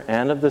Father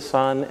and of the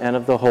Son and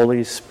of the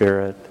Holy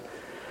Spirit.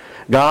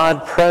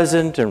 God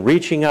present and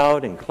reaching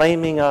out and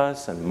claiming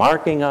us and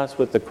marking us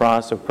with the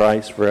cross of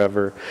Christ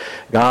forever.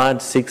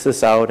 God seeks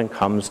us out and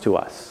comes to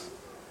us.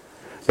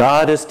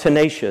 God is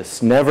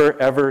tenacious, never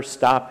ever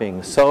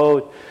stopping,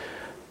 so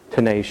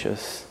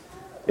tenacious.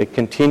 It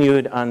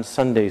continued on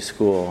Sunday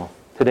school.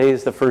 Today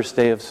is the first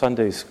day of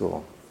Sunday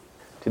school.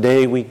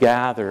 Today we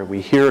gather,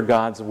 we hear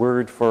God's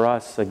word for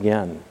us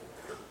again.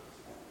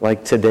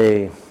 Like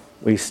today,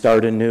 we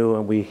start anew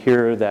and we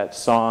hear that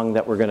song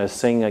that we're going to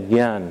sing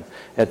again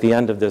at the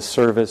end of this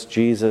service,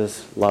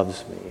 Jesus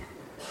loves me.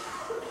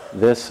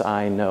 This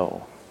I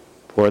know,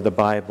 for the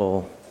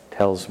Bible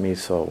tells me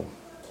so.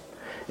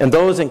 And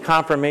those in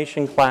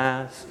confirmation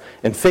class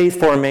and faith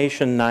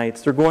formation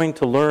nights, they're going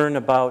to learn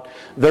about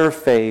their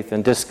faith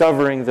and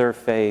discovering their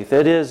faith.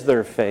 It is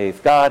their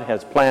faith. God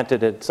has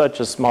planted it, such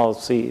a small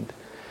seed,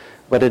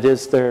 but it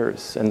is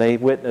theirs, and they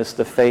witness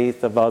the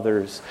faith of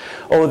others.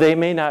 Oh, they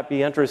may not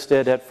be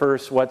interested at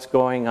first what's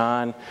going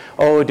on.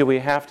 Oh, do we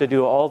have to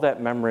do all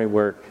that memory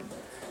work?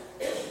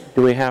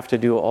 Do we have to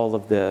do all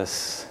of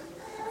this?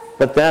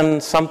 But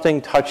then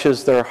something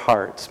touches their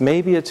hearts.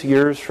 Maybe it's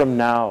years from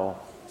now,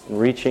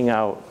 reaching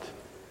out.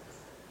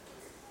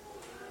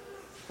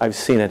 I've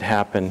seen it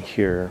happen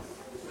here.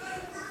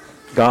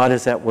 God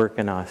is at work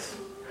in us.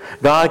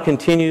 God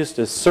continues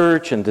to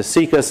search and to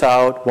seek us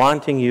out,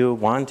 wanting you,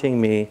 wanting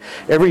me,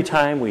 every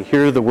time we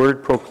hear the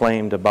word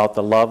proclaimed about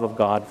the love of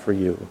God for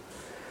you.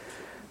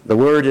 The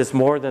word is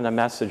more than a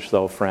message,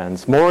 though,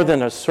 friends, more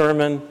than a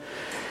sermon.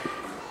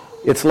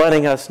 It's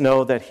letting us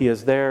know that He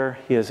is there,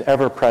 He is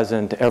ever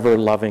present, ever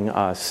loving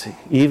us,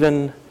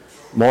 even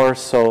more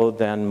so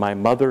than my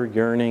mother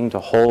yearning to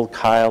hold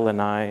Kyle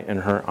and I in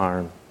her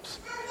arms.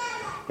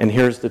 And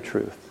here's the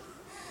truth.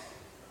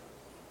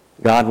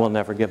 God will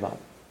never give up.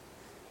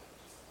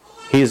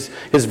 His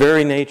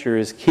very nature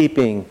is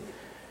keeping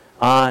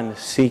on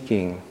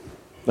seeking,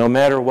 no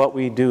matter what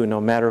we do,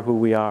 no matter who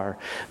we are.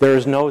 There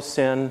is no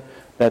sin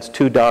that's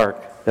too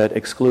dark that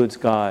excludes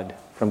God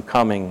from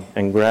coming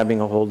and grabbing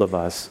a hold of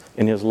us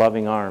in His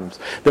loving arms.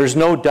 There's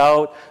no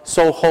doubt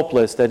so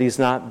hopeless that He's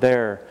not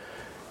there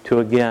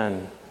to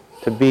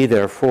be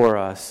there for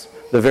us.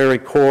 The very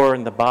core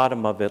and the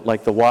bottom of it,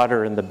 like the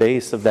water in the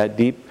base of that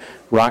deep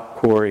rock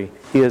quarry,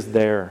 He is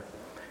there.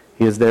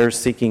 He is there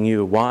seeking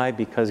you. Why?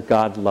 Because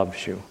God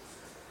loves you.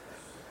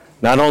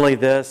 Not only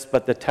this,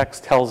 but the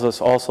text tells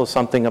us also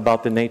something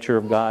about the nature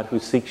of God who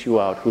seeks you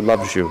out, who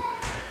loves you.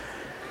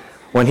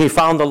 When He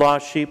found the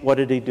lost sheep, what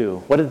did He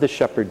do? What did the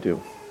shepherd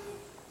do?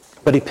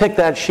 But He picked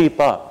that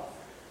sheep up,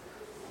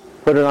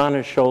 put it on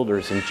His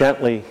shoulders, and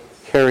gently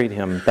carried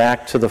him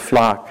back to the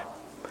flock.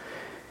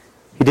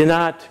 He did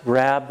not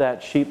grab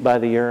that sheep by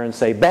the ear and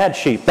say, "Bad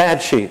sheep,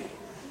 bad sheep."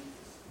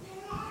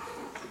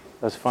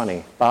 That's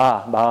funny.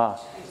 Bah, bah.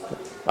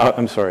 Oh,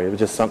 I'm sorry, it was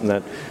just something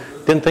that,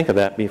 didn't think of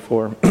that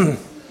before.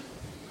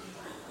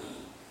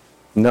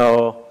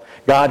 No,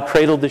 God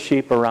cradled the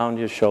sheep around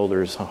His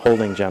shoulders,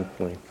 holding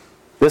gently.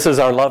 This is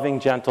our loving,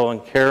 gentle,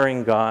 and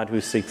caring God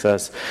who seeks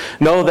us.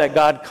 Know that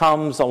God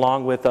comes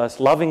along with us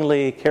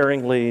lovingly,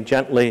 caringly,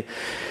 gently.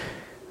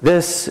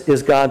 This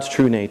is God's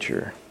true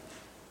nature.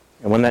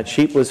 And when that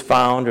sheep was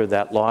found, or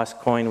that lost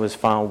coin was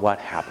found, what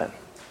happened?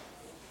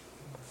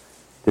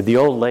 Did the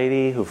old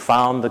lady who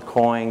found the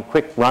coin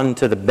quick run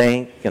to the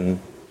bank and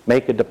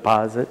make a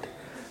deposit?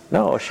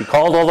 No, she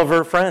called all of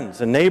her friends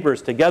and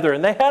neighbors together,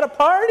 and they had a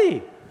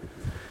party.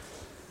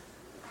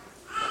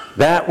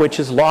 That which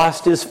is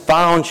lost is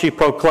found, she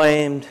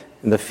proclaimed.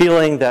 And the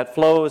feeling that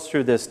flows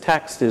through this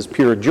text is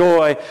pure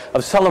joy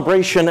of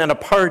celebration and a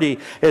party.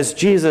 As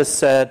Jesus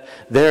said,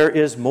 there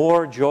is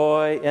more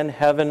joy in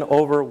heaven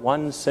over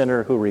one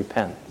sinner who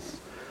repents.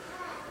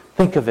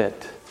 Think of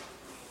it.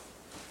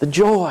 The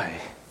joy,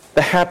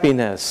 the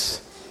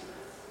happiness,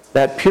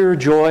 that pure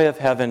joy of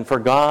heaven. For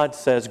God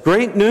says,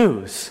 great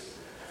news,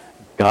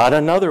 got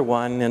another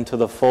one into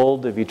the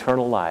fold of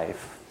eternal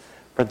life.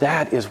 For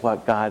that is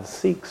what God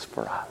seeks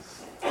for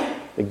us.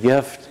 The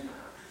gift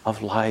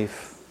of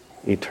life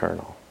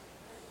eternal.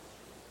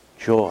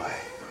 Joy.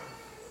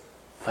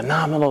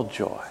 Phenomenal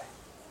joy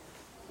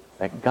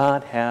that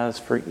God has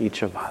for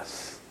each of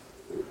us.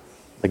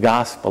 The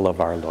gospel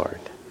of our Lord.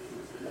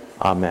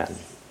 Amen.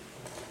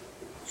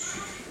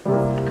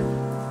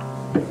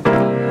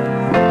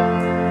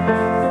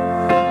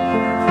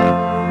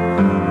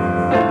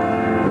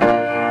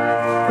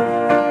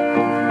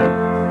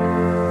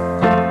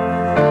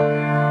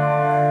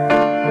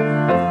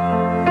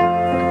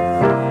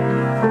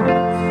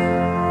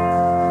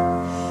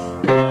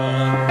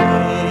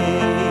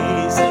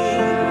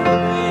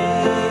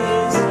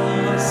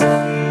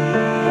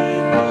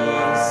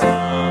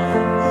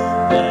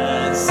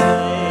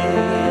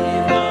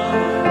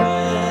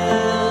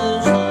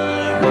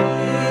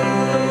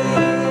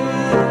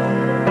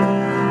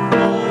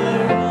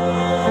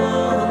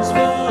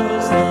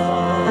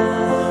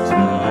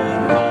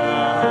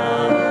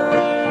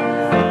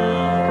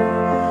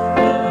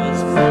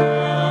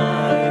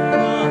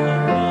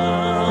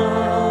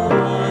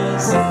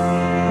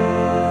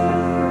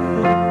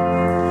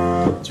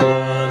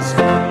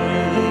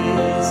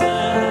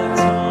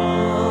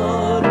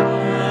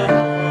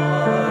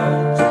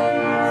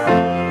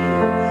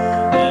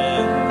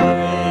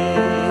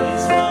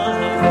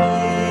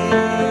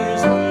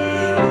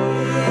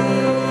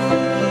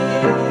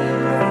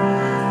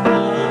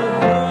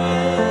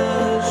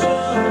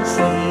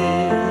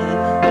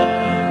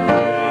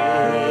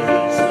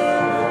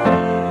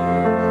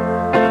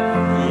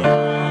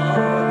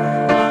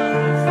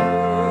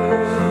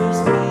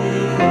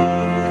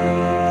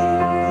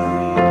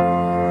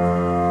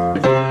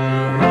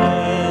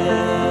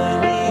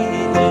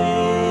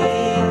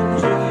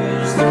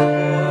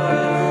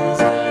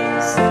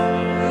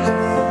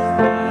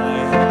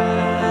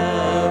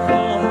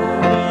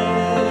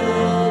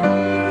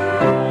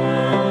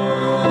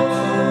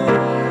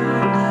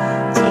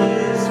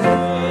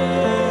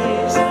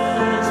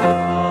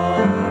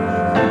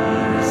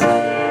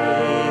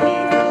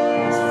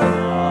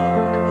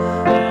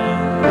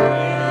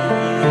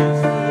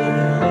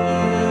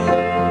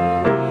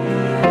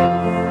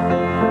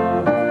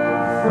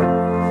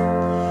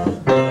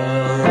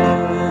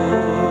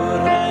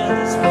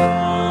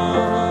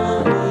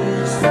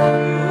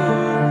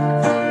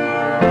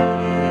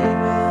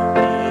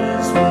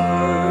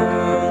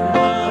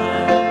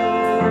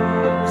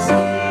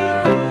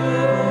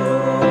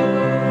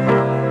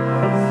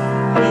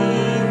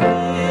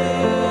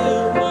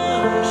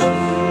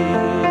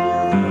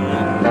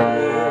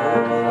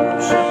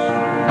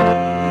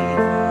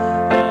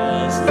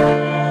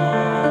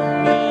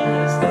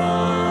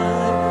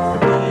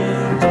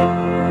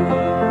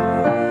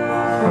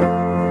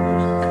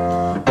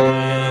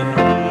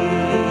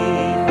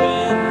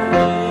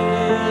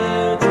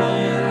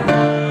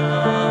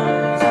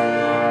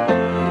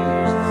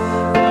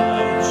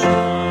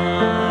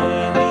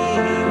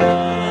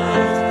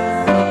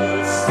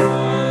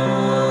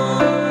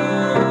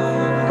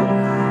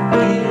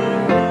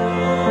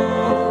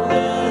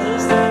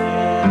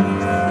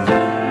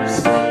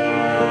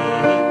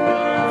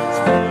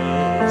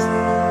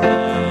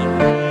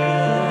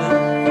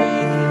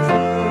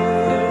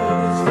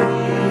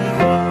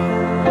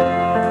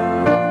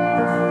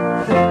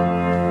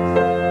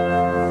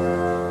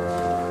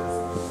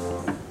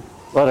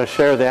 want to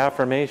share the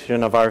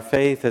affirmation of our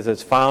faith as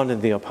it's found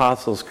in the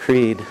Apostles'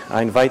 Creed.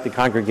 I invite the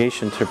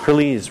congregation to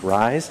please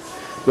rise.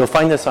 You'll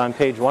find this on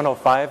page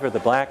 105 or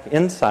the black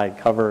inside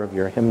cover of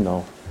your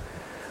hymnal.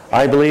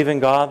 I believe in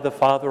God the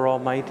Father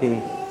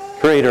Almighty,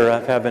 creator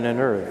of heaven and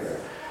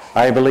earth.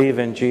 I believe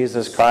in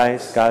Jesus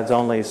Christ, God's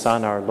only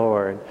Son, our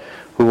Lord,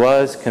 who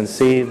was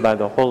conceived by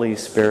the Holy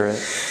Spirit,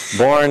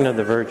 born of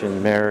the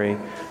Virgin Mary,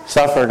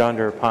 suffered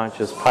under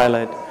Pontius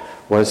Pilate,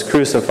 was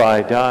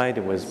crucified, died,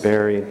 and was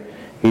buried.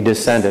 He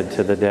descended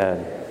to the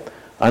dead.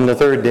 On the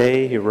third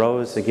day he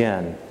rose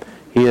again.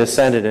 He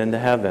ascended into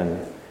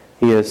heaven.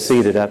 He is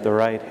seated at the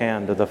right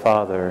hand of the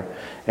Father,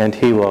 and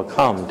he will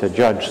come to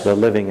judge the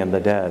living and the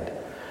dead.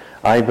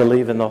 I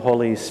believe in the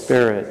Holy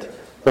Spirit,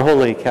 the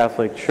Holy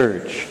Catholic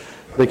Church,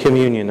 the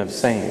communion of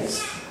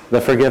saints,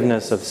 the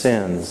forgiveness of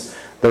sins,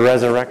 the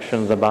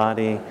resurrection of the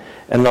body,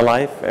 and the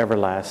life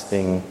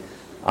everlasting.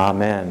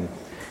 Amen.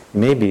 You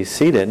may be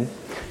seated.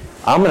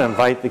 I'm going to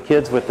invite the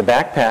kids with the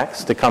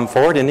backpacks to come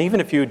forward, and even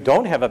if you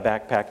don't have a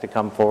backpack, to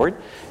come forward.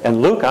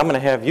 And Luke, I'm going to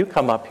have you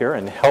come up here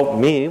and help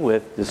me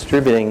with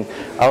distributing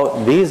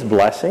out these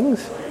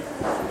blessings.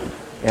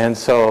 And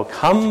so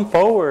come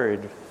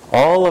forward.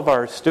 All of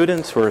our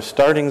students who are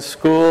starting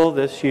school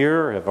this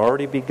year have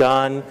already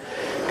begun.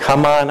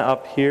 Come on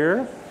up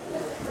here.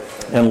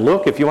 And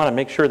Luke, if you want to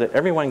make sure that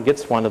everyone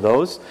gets one of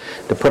those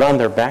to put on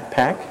their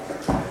backpack,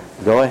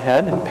 go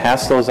ahead and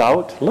pass those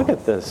out. Look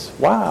at this.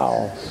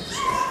 Wow.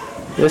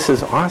 This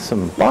is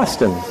awesome.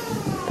 Boston,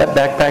 that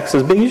backpack's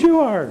as big as you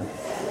are.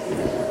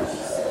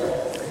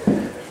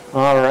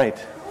 All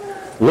right.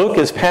 Luke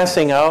is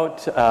passing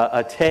out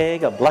a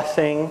tag, a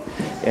blessing,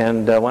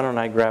 and why don't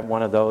I grab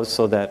one of those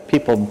so that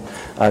people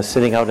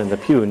sitting out in the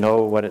pew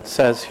know what it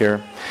says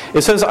here.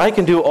 It says, I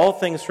can do all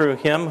things through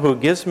him who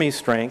gives me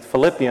strength,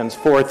 Philippians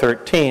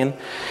 4:13.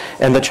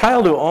 And the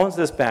child who owns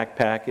this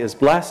backpack is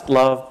blessed,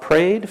 loved,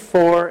 prayed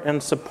for,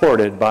 and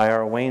supported by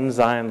our Wayne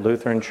Zion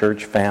Lutheran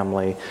Church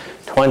family,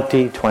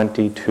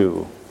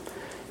 2022.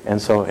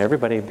 And so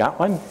everybody got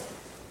one?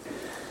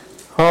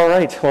 All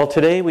right, well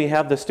today we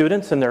have the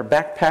students in their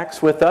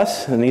backpacks with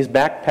us, and these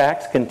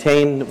backpacks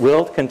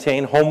will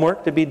contain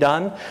homework to be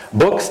done,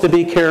 books to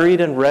be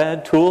carried and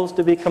read, tools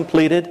to be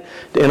completed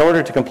in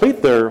order to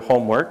complete their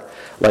homework,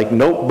 like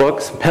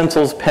notebooks,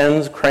 pencils,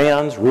 pens,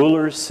 crayons,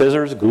 rulers,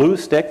 scissors, glue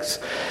sticks,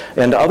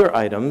 and other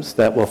items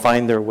that will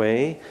find their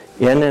way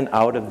in and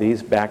out of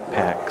these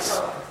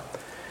backpacks.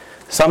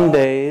 Some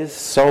days,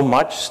 so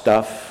much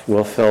stuff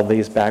will fill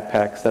these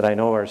backpacks that I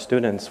know our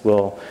students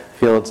will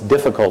feel it's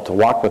difficult to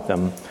walk with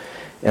them,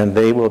 and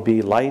they will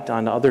be light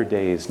on other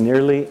days,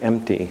 nearly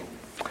empty.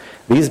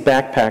 These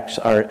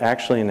backpacks are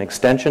actually an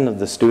extension of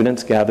the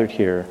students gathered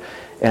here,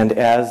 and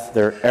as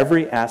they're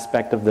every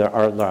aspect of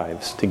our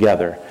lives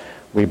together,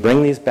 we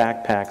bring these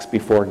backpacks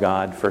before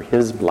God for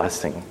His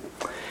blessing.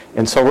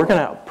 And so we're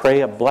going to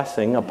pray a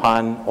blessing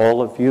upon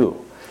all of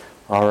you.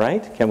 All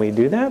right? Can we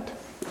do that?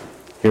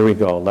 Here we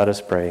go. Let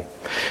us pray.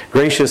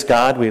 Gracious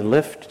God, we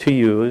lift to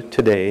you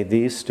today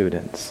these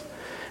students.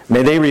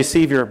 May they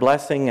receive your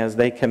blessing as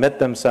they commit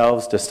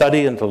themselves to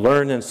study and to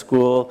learn in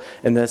school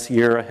in this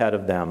year ahead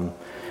of them.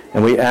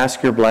 And we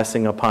ask your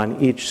blessing upon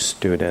each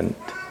student.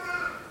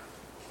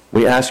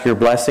 We ask your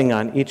blessing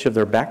on each of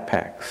their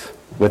backpacks.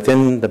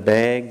 Within the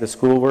bag, the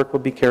schoolwork will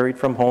be carried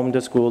from home to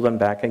school and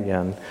back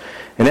again.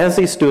 And as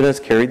these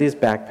students carry these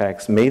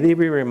backpacks, may they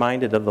be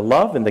reminded of the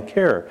love and the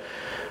care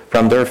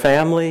from their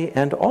family,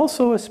 and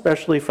also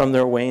especially from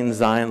their Wayne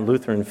Zion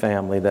Lutheran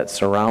family that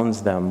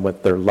surrounds them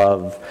with their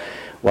love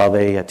while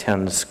they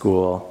attend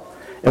school.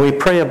 And we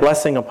pray a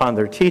blessing upon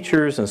their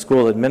teachers and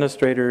school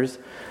administrators.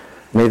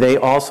 May they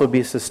also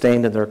be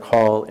sustained in their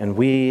call, and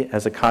we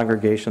as a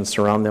congregation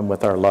surround them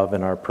with our love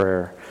and our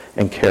prayer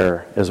and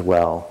care as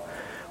well.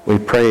 We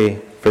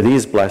pray for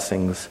these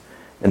blessings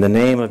in the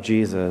name of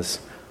Jesus,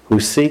 who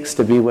seeks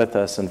to be with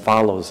us and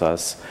follows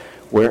us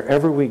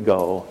wherever we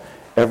go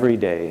every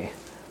day.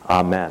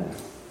 Amen.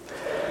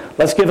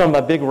 Let's give them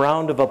a big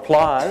round of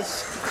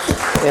applause.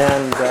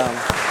 And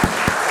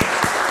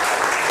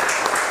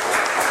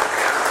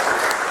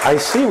I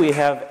see we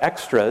have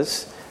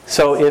extras.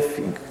 So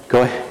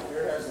go ahead.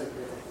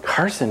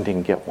 Carson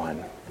didn't get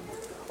one.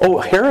 Oh,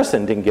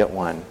 Harrison didn't get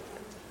one.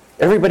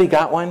 Everybody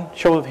got one?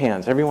 Show of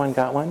hands. Everyone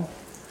got one?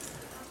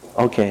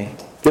 Okay.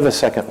 Give a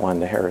second one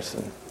to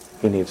Harrison.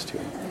 He needs to.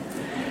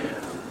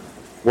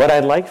 What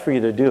I'd like for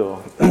you to do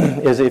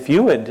is if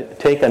you would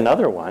take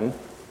another one,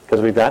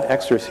 because we've got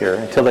extras here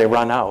until they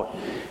run out.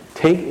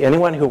 Take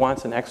anyone who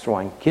wants an extra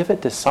one, give it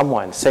to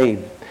someone. Say,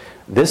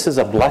 this is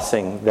a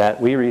blessing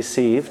that we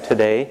received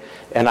today,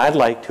 and I'd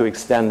like to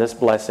extend this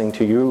blessing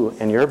to you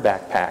in your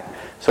backpack.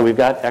 So we've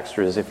got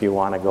extras if you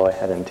want to go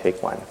ahead and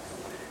take one.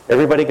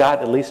 Everybody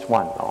got at least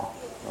one, though.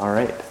 All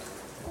right.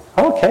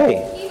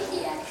 Okay. Use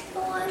the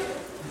extra one?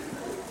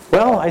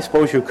 Well, I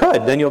suppose you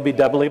could. Then you'll be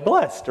doubly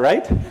blessed,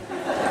 right?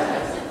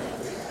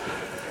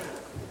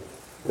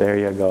 There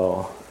you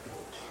go.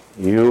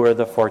 You are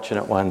the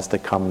fortunate ones to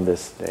come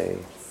this day.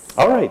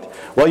 All right.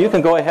 Well, you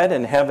can go ahead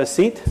and have a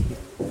seat.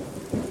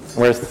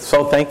 We're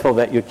so thankful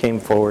that you came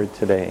forward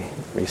today.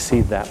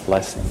 Receive that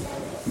blessing.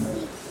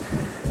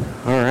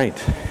 All right.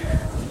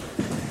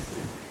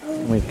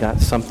 We've got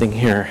something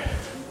here.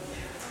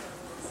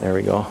 There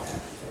we go.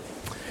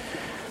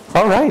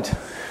 All right.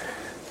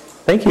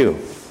 Thank you.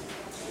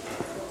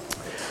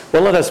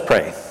 Well, let us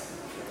pray.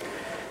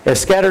 As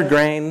scattered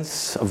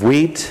grains of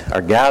wheat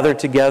are gathered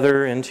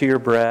together into your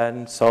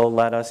bread, so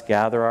let us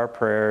gather our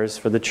prayers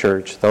for the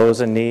church,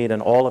 those in need,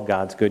 and all of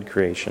God's good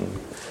creation.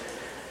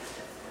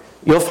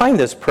 You'll find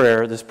this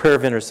prayer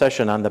of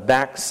intercession, on the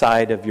back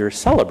side of your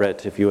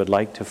celebrate if you would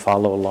like to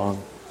follow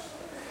along.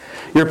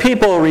 Your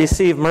people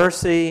receive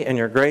mercy, and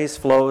your grace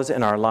flows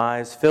in our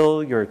lives.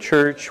 Fill your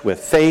church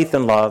with faith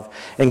and love,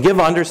 and give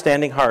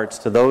understanding hearts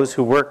to those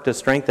who work to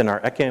strengthen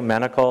our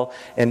ecumenical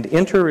and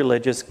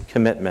interreligious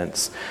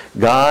commitments.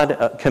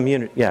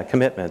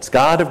 Commitments.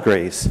 God of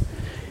grace,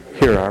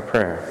 hear our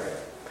prayer.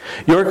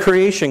 Your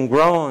creation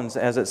groans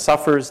as it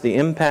suffers the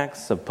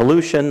impacts of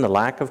pollution, the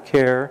lack of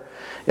care.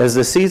 As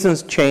the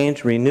seasons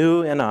change,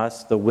 renew in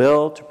us the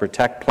will to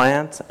protect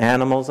plants,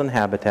 animals, and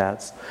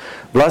habitats.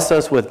 Bless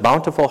us with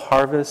bountiful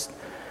harvest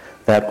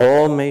that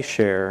all may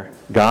share.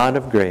 God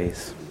of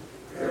grace.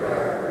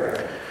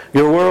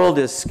 Your world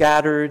is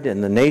scattered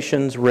and the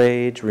nations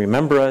rage.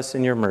 Remember us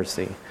in your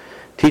mercy.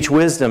 Teach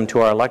wisdom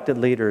to our elected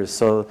leaders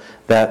so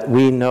that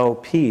we know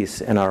peace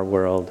in our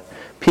world,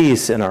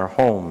 peace in our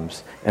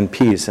homes, and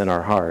peace in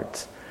our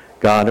hearts.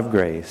 God of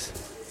grace.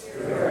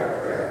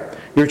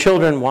 Your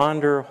children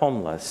wander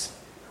homeless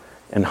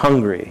and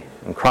hungry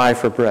and cry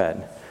for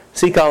bread.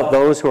 Seek out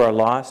those who are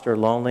lost or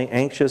lonely,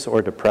 anxious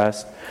or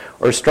depressed,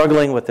 or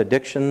struggling with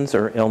addictions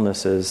or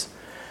illnesses,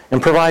 and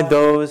provide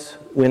those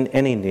in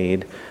any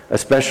need,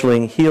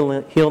 especially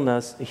healing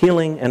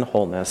and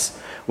wholeness.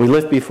 We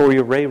lift before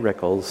you Ray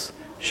Rickles,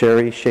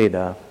 Sherry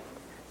Shada,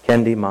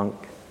 Kendi Monk,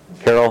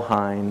 Carol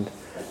Hind,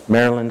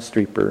 Marilyn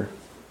Streeper,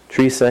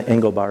 Teresa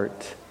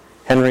Engelbart,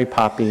 Henry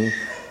Poppy,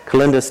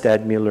 Kalinda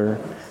Stadmuller,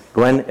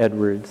 Gwen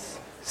Edwards,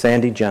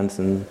 Sandy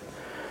Jensen,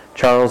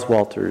 Charles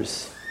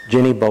Walters,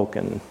 Ginny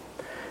Boken.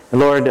 And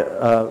Lord,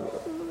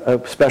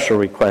 a special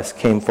request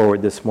came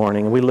forward this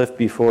morning. We lift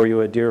before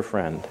you a dear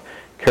friend,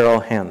 Carol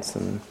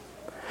Hansen.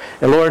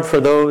 And Lord, for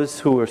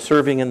those who are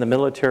serving in the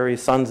military,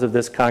 sons of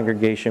this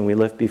congregation, we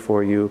lift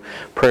before you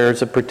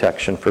prayers of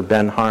protection for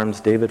Ben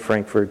Harms, David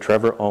Frankfurt,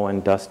 Trevor Owen,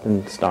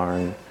 Dustin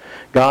Starn.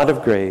 God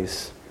of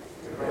grace,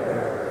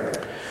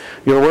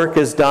 your work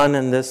is done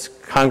in this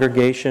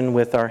congregation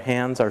with our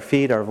hands, our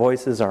feet, our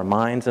voices, our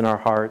minds, and our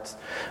hearts.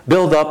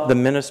 Build up the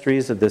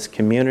ministries of this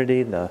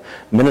community, the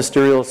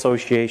ministerial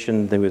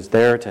association that was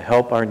there to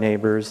help our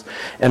neighbors,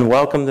 and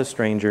welcome the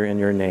stranger in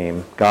your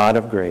name, God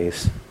of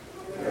grace.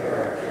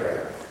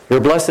 Your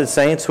blessed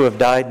saints who have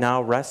died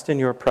now, rest in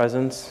your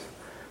presence.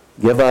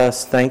 Give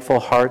us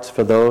thankful hearts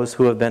for those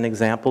who have been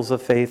examples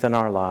of faith in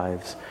our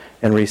lives,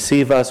 and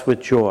receive us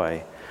with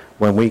joy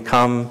when we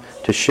come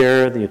to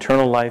share the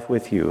eternal life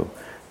with you,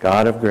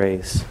 God of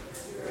grace.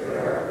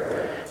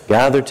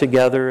 Gathered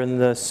together in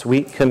the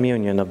sweet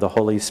communion of the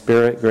Holy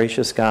Spirit,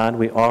 gracious God,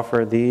 we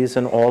offer these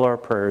and all our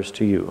prayers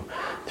to you,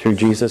 through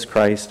Jesus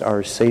Christ,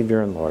 our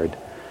Savior and Lord.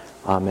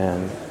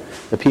 Amen.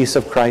 The peace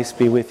of Christ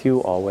be with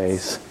you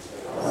always.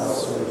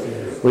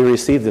 We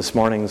received this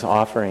morning's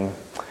offering.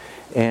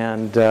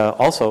 And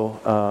also,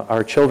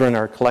 our children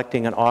are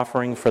collecting an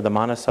offering for the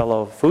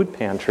Monticello Food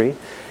Pantry.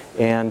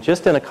 And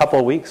just in a couple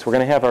of weeks, we're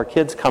going to have our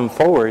kids come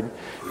forward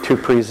to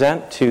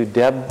present to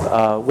Deb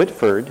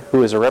Whitford,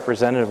 who is a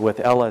representative with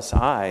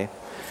LSI.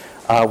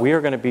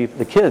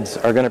 The kids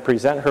are going to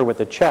present her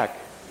with a check.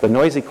 The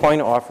Noisy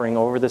Coin offering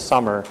over the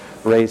summer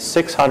raised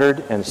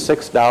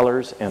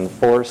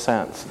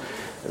 $606.04.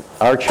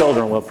 Our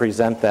children will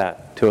present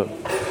that to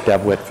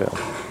Deb Whitfield.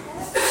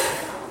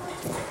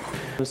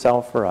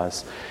 Himself for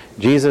us,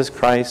 Jesus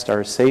Christ,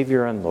 our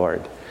Savior and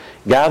Lord.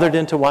 Gathered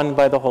into one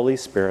by the Holy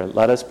Spirit,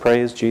 let us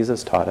pray as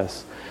Jesus taught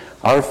us.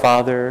 Our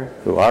Father,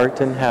 who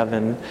art in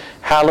heaven,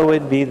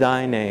 hallowed be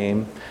thy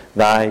name.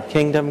 Thy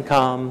kingdom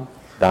come,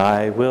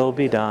 thy will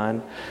be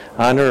done,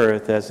 on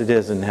earth as it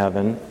is in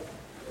heaven.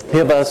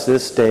 Give us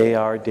this day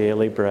our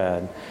daily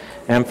bread,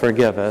 and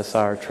forgive us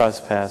our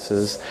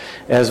trespasses,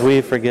 as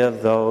we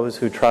forgive those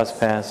who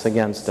trespass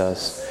against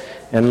us.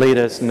 And lead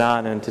us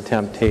not into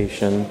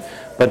temptation,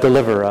 but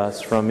deliver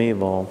us from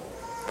evil.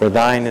 For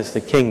thine is the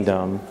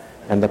kingdom,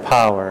 and the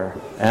power,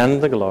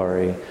 and the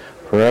glory,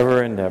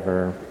 forever and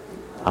ever.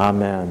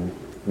 Amen.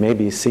 You may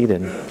be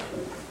seated.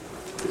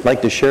 I'd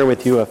like to share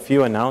with you a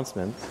few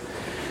announcements.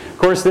 Of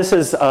course, this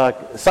is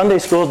Sunday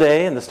School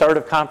Day and the start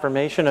of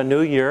confirmation, a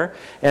new year.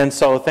 And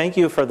so thank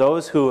you for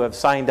those who have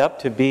signed up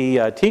to be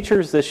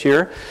teachers this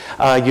year.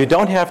 You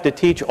don't have to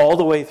teach all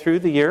the way through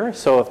the year,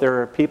 so if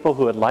there are people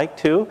who would like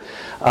to.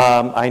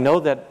 I know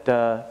that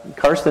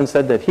Karsten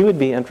said that he would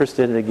be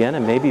interested again,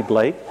 and maybe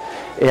Blake.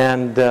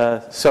 And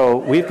so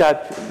we've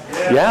got,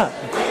 yeah.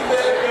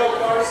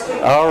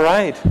 All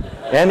right.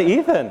 And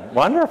Ethan,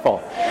 wonderful.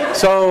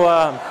 So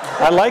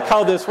I like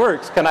how this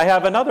works. Can I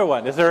have another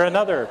one? Is there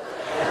another?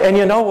 And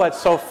you know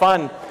what's so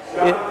fun?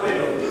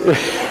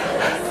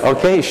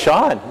 Okay,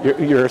 Sean,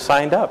 you're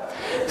signed up.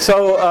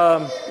 So, all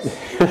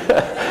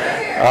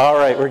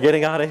right, we're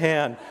getting out of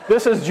hand.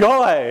 This is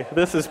joy.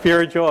 This is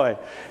pure joy.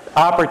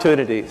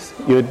 Opportunities.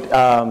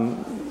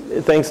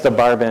 Thanks to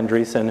Barb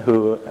Andreessen,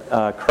 who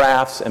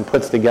crafts and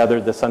puts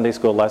together the Sunday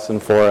school lesson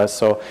for us.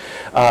 So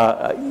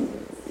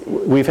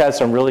we've had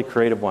some really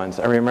creative ones.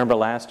 I remember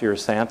last year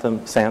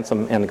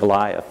Samson and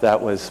Goliath.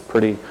 That was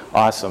pretty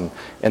awesome.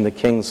 And the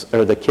kids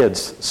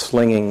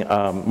slinging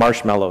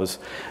marshmallows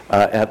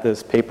at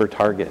this paper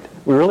target.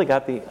 We really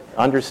got the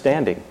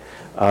understanding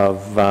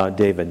of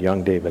David,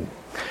 young David.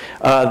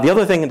 The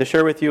other thing to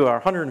share with you,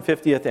 our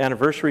 150th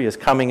anniversary is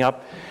coming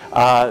up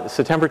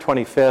September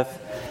 25th.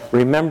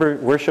 Remember,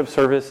 worship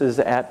services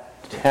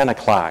at 10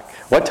 o'clock.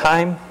 What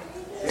time?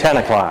 10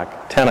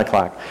 o'clock. 10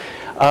 o'clock.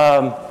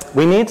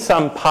 We need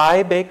some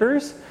pie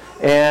bakers,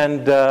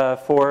 and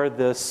for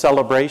the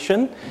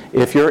celebration,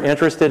 if you're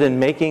interested in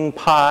making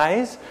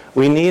pies,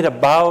 we need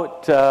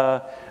about,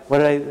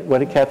 what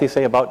did Kathy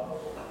say, about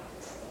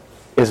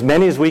as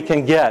many as we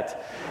can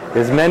get.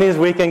 As many as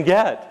we can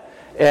get.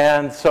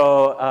 And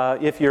so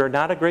if you're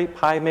not a great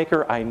pie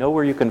maker, I know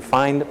where you can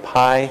find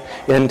pie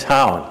in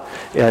town,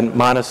 in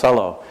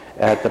Monticello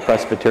at the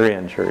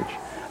Presbyterian Church.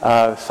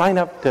 Sign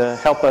up to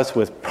help us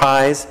with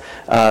pies.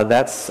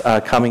 That's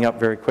coming up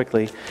very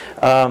quickly.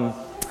 The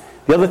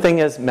other thing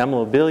is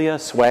memorabilia,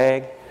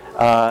 swag.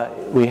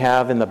 We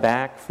have in the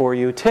back for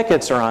you.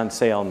 Tickets are on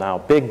sale now.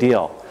 Big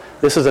deal.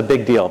 This is a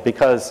big deal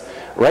because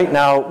right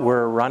now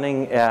we're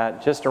running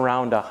at just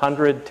around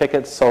 100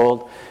 tickets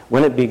sold.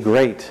 Wouldn't it be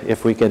great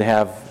if we could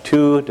have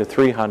 200 to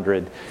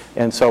 300?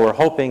 And so we're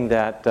hoping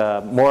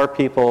that more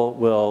people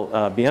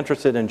will be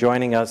interested in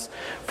joining us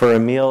for a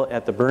meal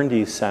at the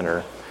Burndy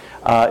Center.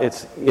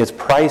 It's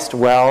priced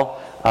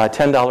well,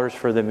 $10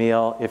 for the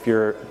meal. If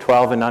you're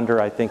 12 and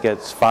under, I think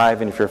it's $5,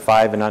 and if you're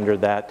 5 and under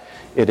that,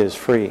 it is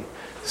free.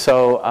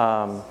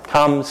 So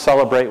come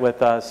celebrate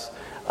with us.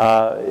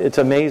 It's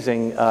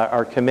amazing.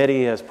 Our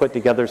committee has put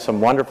together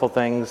some wonderful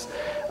things.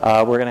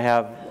 We're going to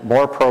have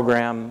more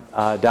program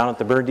down at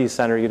the Burndy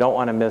Center. You don't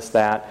want to miss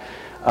that.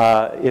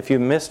 If you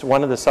missed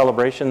one of the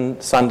celebration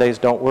Sundays,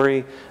 don't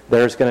worry.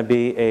 There's going to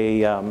be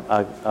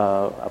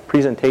a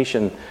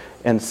presentation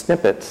and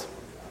snippets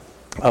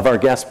of our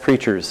guest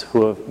preachers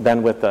who have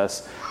been with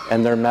us,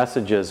 and their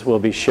messages will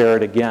be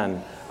shared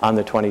again on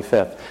the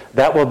 25th.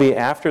 That will be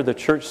after the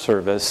church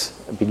service,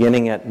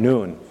 beginning at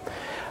noon.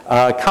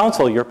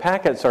 Council, your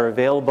packets are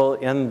available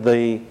in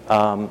the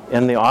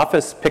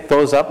office. Pick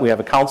those up. We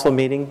have a council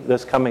meeting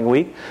this coming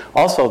week.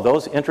 Also,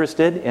 those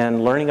interested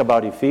in learning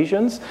about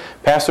Ephesians,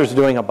 Pastor's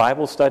doing a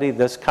Bible study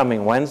this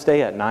coming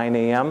Wednesday at 9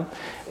 a.m.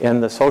 in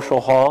the social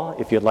hall.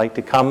 If you'd like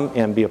to come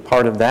and be a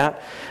part of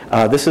that.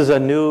 This is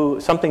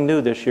something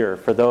new this year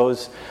for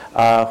those who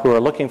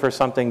are looking for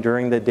something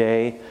during the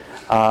day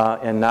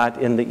and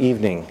not in the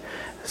evening.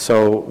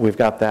 So we've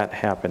got that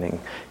happening.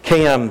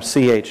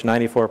 KMCH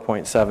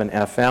 94.7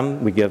 FM.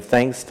 We give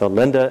thanks to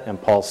Linda and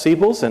Paul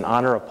Siebels in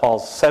honor of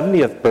Paul's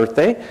 70th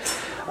birthday.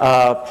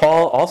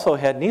 Paul also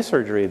had knee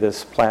surgery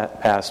this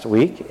past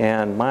week,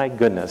 and my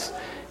goodness,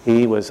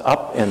 he was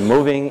up and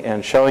moving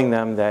and showing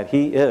them that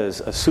he is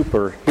a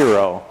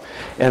superhero.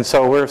 And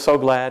so we're so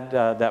glad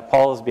that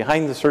Paul is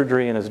behind the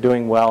surgery and is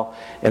doing well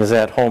and is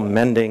at home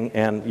mending.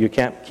 And you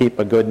can't keep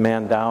a good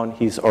man down.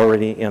 He's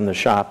already in the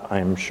shop,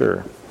 I'm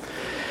sure.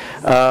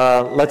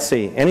 Let's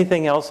see.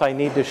 Anything else I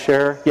need to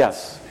share?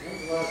 Yes.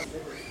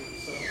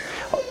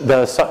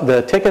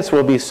 The tickets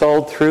will be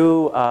sold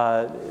through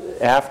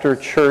after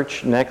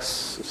church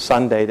next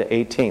Sunday, the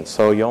 18th.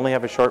 So you only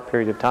have a short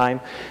period of time.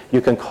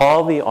 You can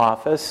call the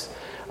office,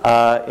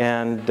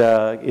 and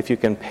if you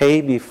can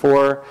pay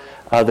before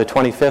the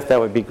 25th,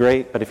 that would be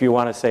great. But if you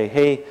want to say,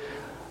 hey,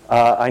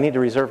 I need to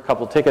reserve a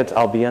couple tickets,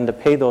 I'll be in to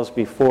pay those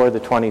before the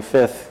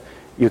 25th,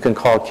 you can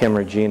call Kim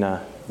or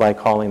Gina by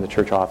calling the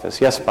church office.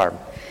 Yes, Barb?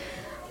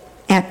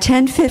 At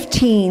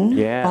 10:15,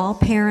 yes. All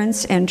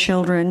parents and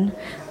children,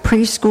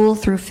 preschool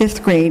through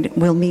 5th grade,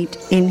 will meet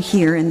in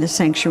here in the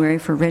sanctuary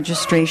for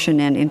registration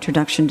and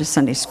introduction to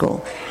Sunday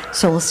school.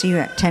 So we'll see you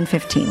at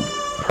 10:15.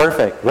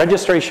 Perfect.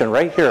 Registration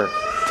right here,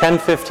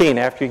 10:15,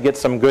 after you get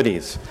some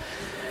goodies.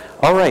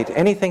 All right.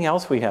 Anything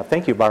else we have?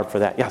 Thank you, Barb, for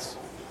that. Yes.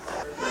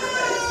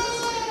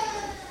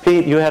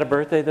 Pete, you had a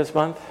birthday this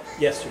month?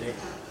 Yesterday.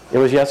 It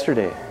was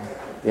yesterday.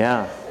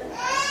 Yeah.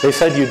 They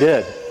said you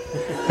did.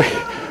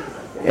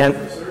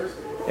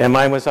 And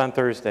mine was on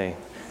Thursday.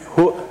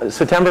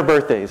 September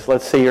birthdays,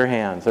 let's see your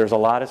hands. There's a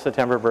lot of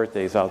September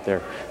birthdays out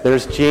there.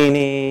 There's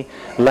Jeannie,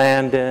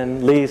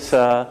 Landon,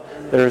 Lisa.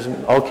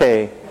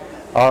 Okay,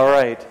 all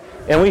right.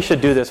 And we should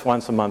do this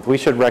once a month. We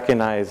should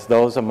recognize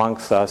those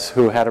amongst us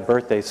who had a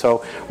birthday.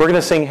 So we're going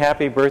to sing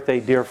Happy Birthday,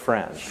 Dear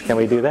Friends. Can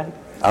we do that?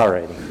 All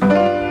righty.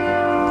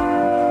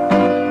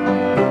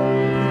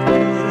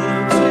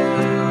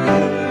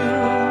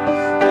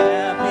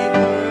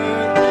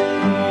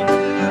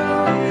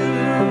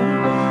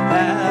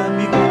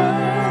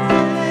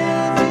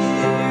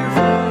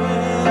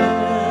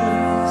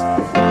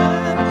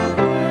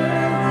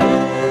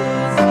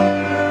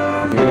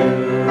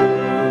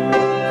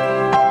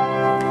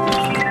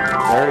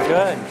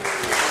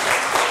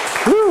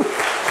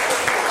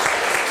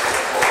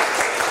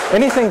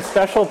 Anything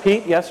special,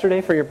 Pete,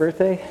 yesterday for your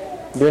birthday?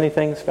 Do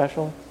anything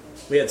special?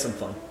 We had some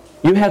fun.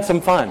 You had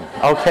some fun.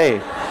 Okay.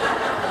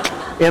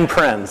 In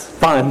friends.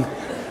 Fun.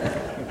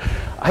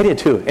 I did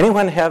too.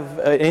 Anyone have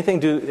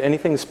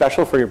anything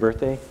special for your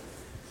birthday?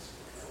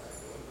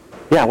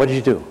 Yeah, what did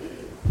you do?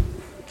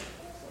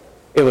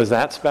 It was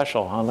that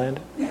special, huh,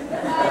 Landon?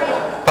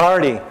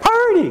 Party.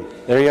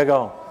 There you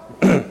go.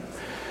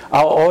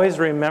 I'll always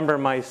remember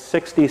my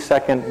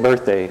 62nd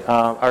birthday.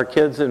 Our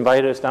kids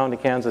invited us down to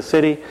Kansas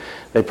City.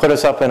 They put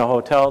us up in a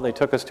hotel. They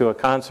took us to a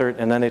concert,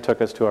 and then they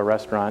took us to a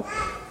restaurant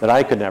that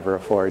I could never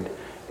afford.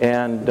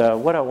 And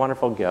what a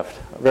wonderful gift.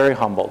 Very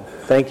humbled.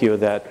 Thank you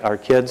that our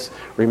kids,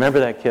 remember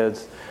that,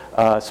 kids,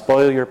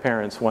 spoil your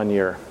parents 1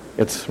 year.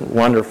 It's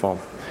wonderful.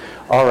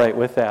 All right,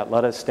 with that,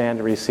 let us stand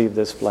to receive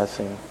this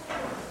blessing.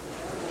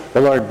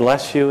 The Lord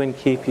bless you and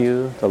keep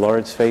you. The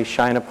Lord's face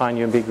shine upon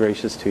you and be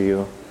gracious to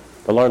you.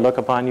 The Lord look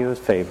upon you with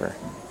favor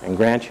and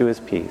grant you his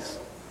peace.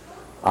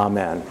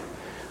 Amen.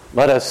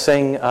 Let us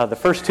sing the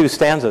first two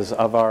stanzas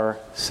of our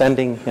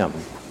sending hymn.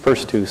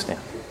 First two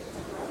stanzas.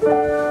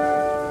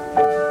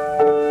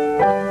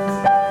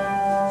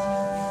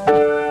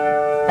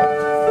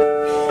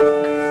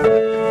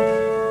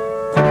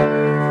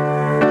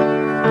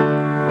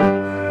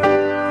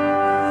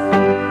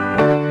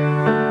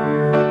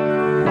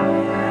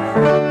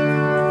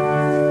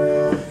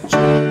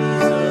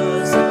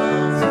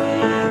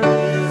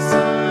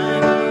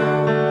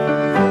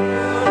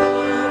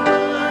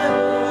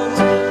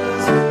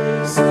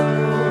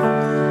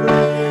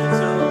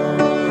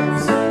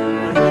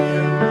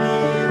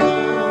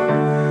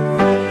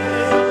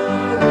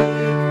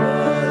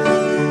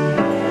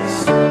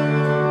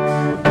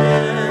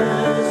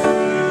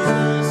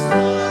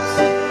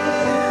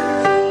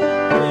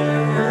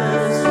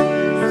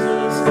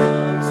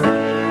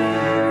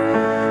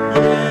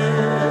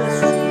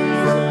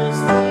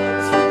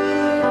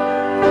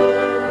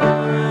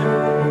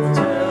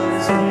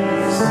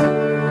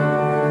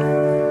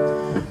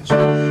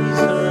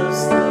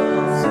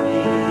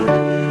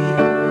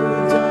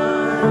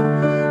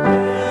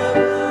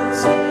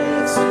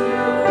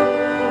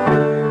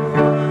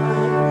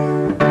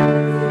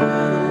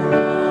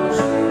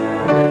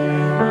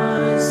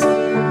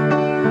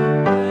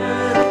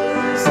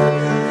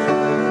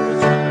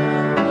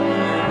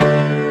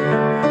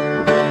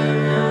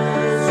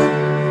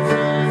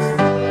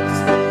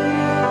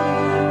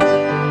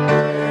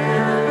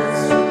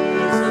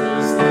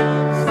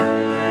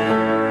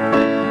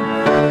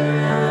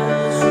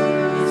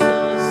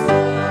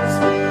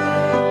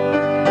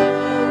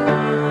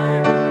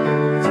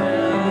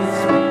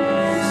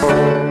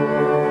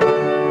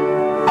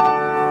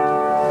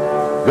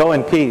 Go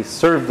in peace,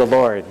 serve the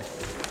Lord.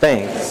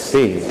 Thanks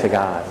be to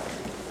God.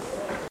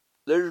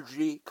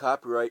 Liturgy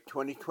copyright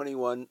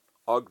 2021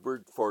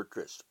 Augsburg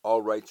Fortress.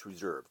 All rights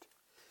reserved.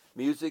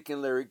 Music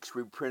and lyrics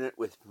reprinted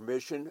with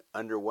permission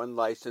under one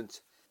license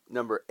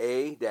number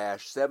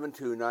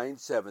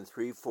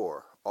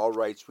A-729734. All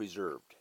rights reserved.